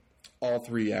Koopa. All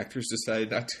three actors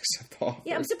decided not to accept the offer.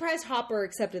 Yeah, I'm surprised Hopper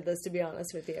accepted this, to be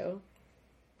honest with you.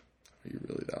 Are you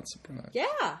really that surprised?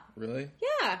 Yeah. Really?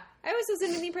 Yeah. I always was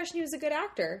under the impression he was a good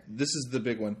actor. This is the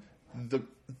big one.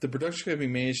 The production company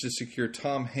managed to secure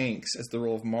Tom Hanks as the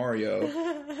role of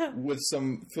Mario, with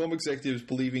some film executives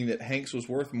believing that Hanks was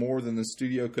worth more than the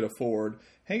studio could afford.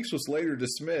 Hanks was later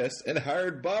dismissed and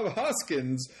hired Bob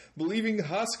Hoskins, believing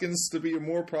Hoskins to be a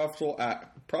more profitable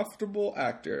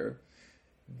actor.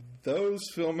 Those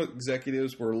film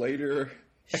executives were later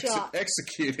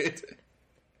executed.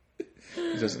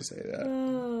 He doesn't say that.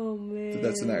 Oh, man. But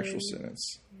that's an actual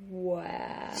sentence.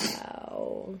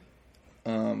 Wow.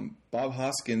 Bob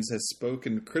Hoskins has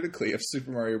spoken critically of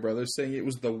Super Mario Brothers, saying it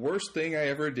was the worst thing I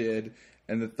ever did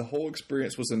and that the whole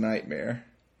experience was a nightmare.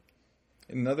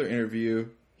 In another interview,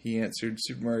 he answered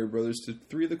Super Mario Brothers to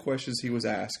 3 of the questions he was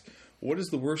asked. What is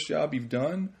the worst job you've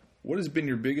done? What has been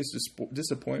your biggest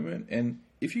disappointment? And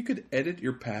if you could edit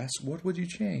your past, what would you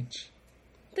change?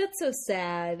 That's so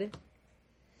sad.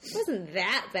 It wasn't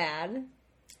that bad.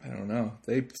 I don't know.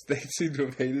 They seem to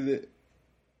have hated it.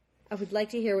 I would like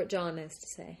to hear what John has to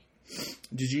say.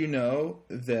 Did you know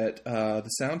that the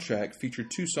soundtrack featured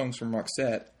 2 songs from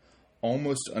Roxette?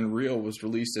 Almost Unreal was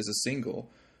released as a single.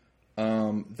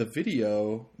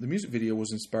 The music video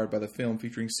was inspired by the film,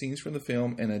 featuring scenes from the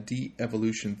film and a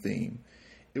de-evolution theme.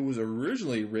 It was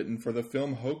originally written for the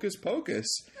film Hocus Pocus.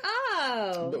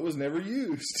 Oh! But was never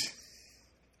used.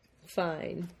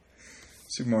 Fine.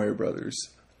 Super Mario Brothers,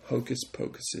 Hocus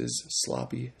Pocus's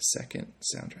sloppy second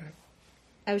soundtrack.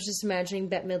 I was just imagining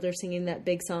Bette Midler singing that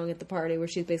big song at the party where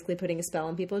she's basically putting a spell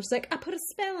on people. She's like, I put a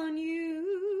spell on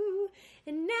you,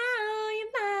 and now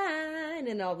you're mine.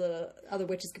 And all the other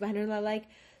witches behind her are like,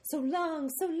 so long,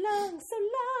 so long, so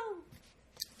long.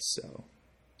 So,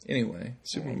 anyway,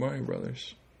 Super Mario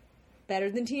Brothers.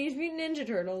 Better than Teenage Mutant Ninja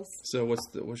Turtles. So,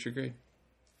 what's your grade?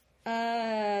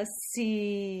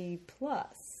 C+.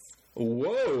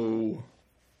 Whoa.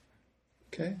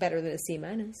 Okay. Better than a C-.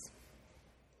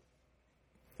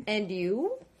 And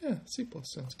you? Yeah, C+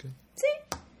 sounds good.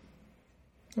 See?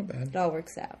 Not bad. It all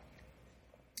works out.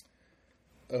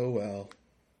 Oh, well.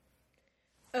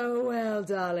 Oh, well,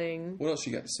 darling. What else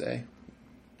you got to say?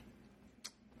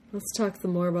 Let's talk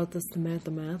some more about this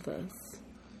Samantha Mathis.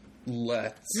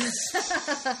 Let's.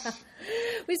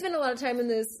 We spend a lot of time in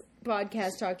this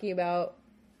podcast talking about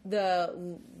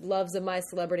the loves of my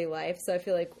celebrity life, so I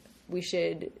feel like we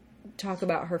should talk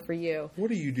about her for you. What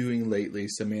are you doing lately,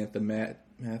 Samantha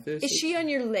Mathis? Is she on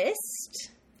your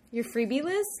list? Your freebie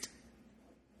list?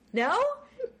 No?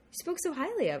 You spoke so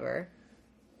highly of her.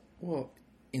 Well,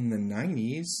 in the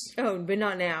 90s. Oh, but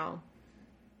not now.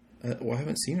 Well, I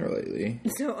haven't seen her lately.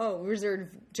 So,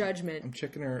 reserved judgment. I'm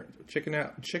checking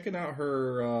out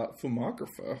her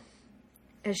filmography.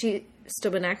 Has she still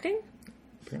been acting?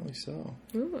 Apparently so.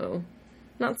 Ooh.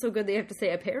 Not so good that you have to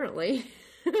say apparently.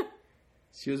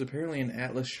 She was apparently in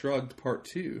Atlas Shrugged Part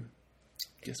 2.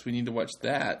 Guess we need to watch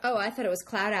that. Oh, I thought it was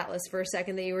Cloud Atlas for a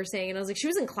second that you were saying, and I was like, she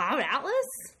was in Cloud Atlas?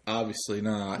 Obviously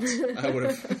not. I would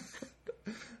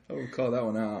have called that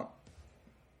one out.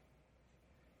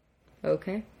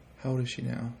 Okay. How old is she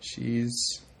now?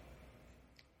 She's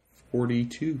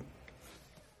 42.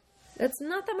 That's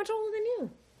not that much older than you.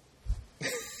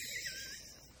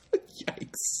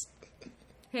 Yikes.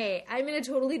 Hey, I'm in a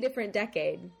totally different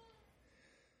decade.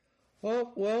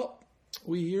 Well,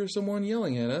 we hear someone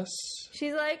yelling at us.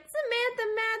 She's like, Samantha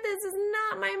Mathis is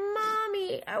not my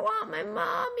mommy. I want my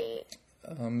mommy.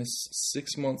 Miss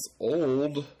 6 months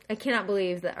old. I cannot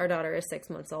believe that our daughter is 6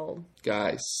 months old.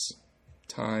 Guys,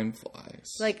 time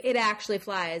flies. Like, it actually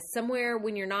flies. Somewhere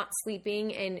when you're not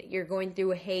sleeping and you're going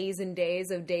through a haze and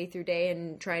days of day through day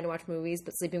and trying to watch movies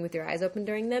but sleeping with your eyes open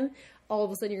during them, all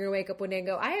of a sudden you're going to wake up one day and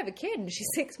go, I have a kid and she's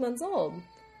 6 months old.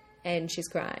 And she's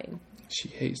crying. She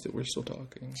hates that we're still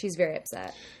talking. She's very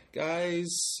upset.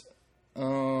 Guys,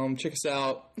 check us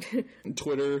out.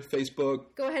 Twitter, Facebook.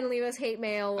 Go ahead and leave us hate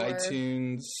mail or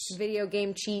iTunes. Video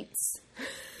game cheats.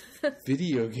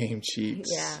 Video game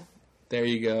cheats. Yeah. There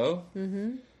you go.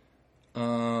 Mm-hmm.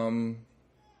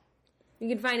 You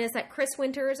can find us at Chris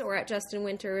Winters or at Justin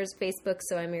Winters, Facebook,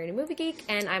 So I'm Married a Movie Geek,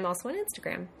 and I'm also on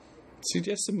Instagram.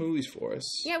 Suggest some movies for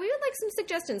us. Yeah, we would like some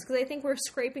suggestions, because I think we're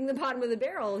scraping the bottom of the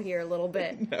barrel here a little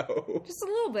bit. No. Just a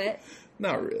little bit.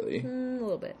 Not really. A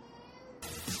little bit.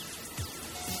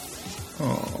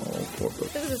 Oh, poor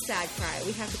book. That was a sad cry.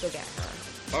 We have to go get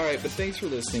her. All right, but thanks for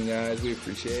listening, guys. We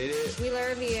appreciate it. We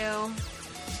love you.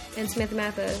 And Samantha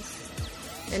Mathis.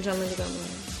 And John Leguizamo.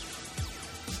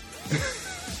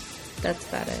 That's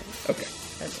about it. Okay.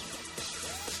 Okay.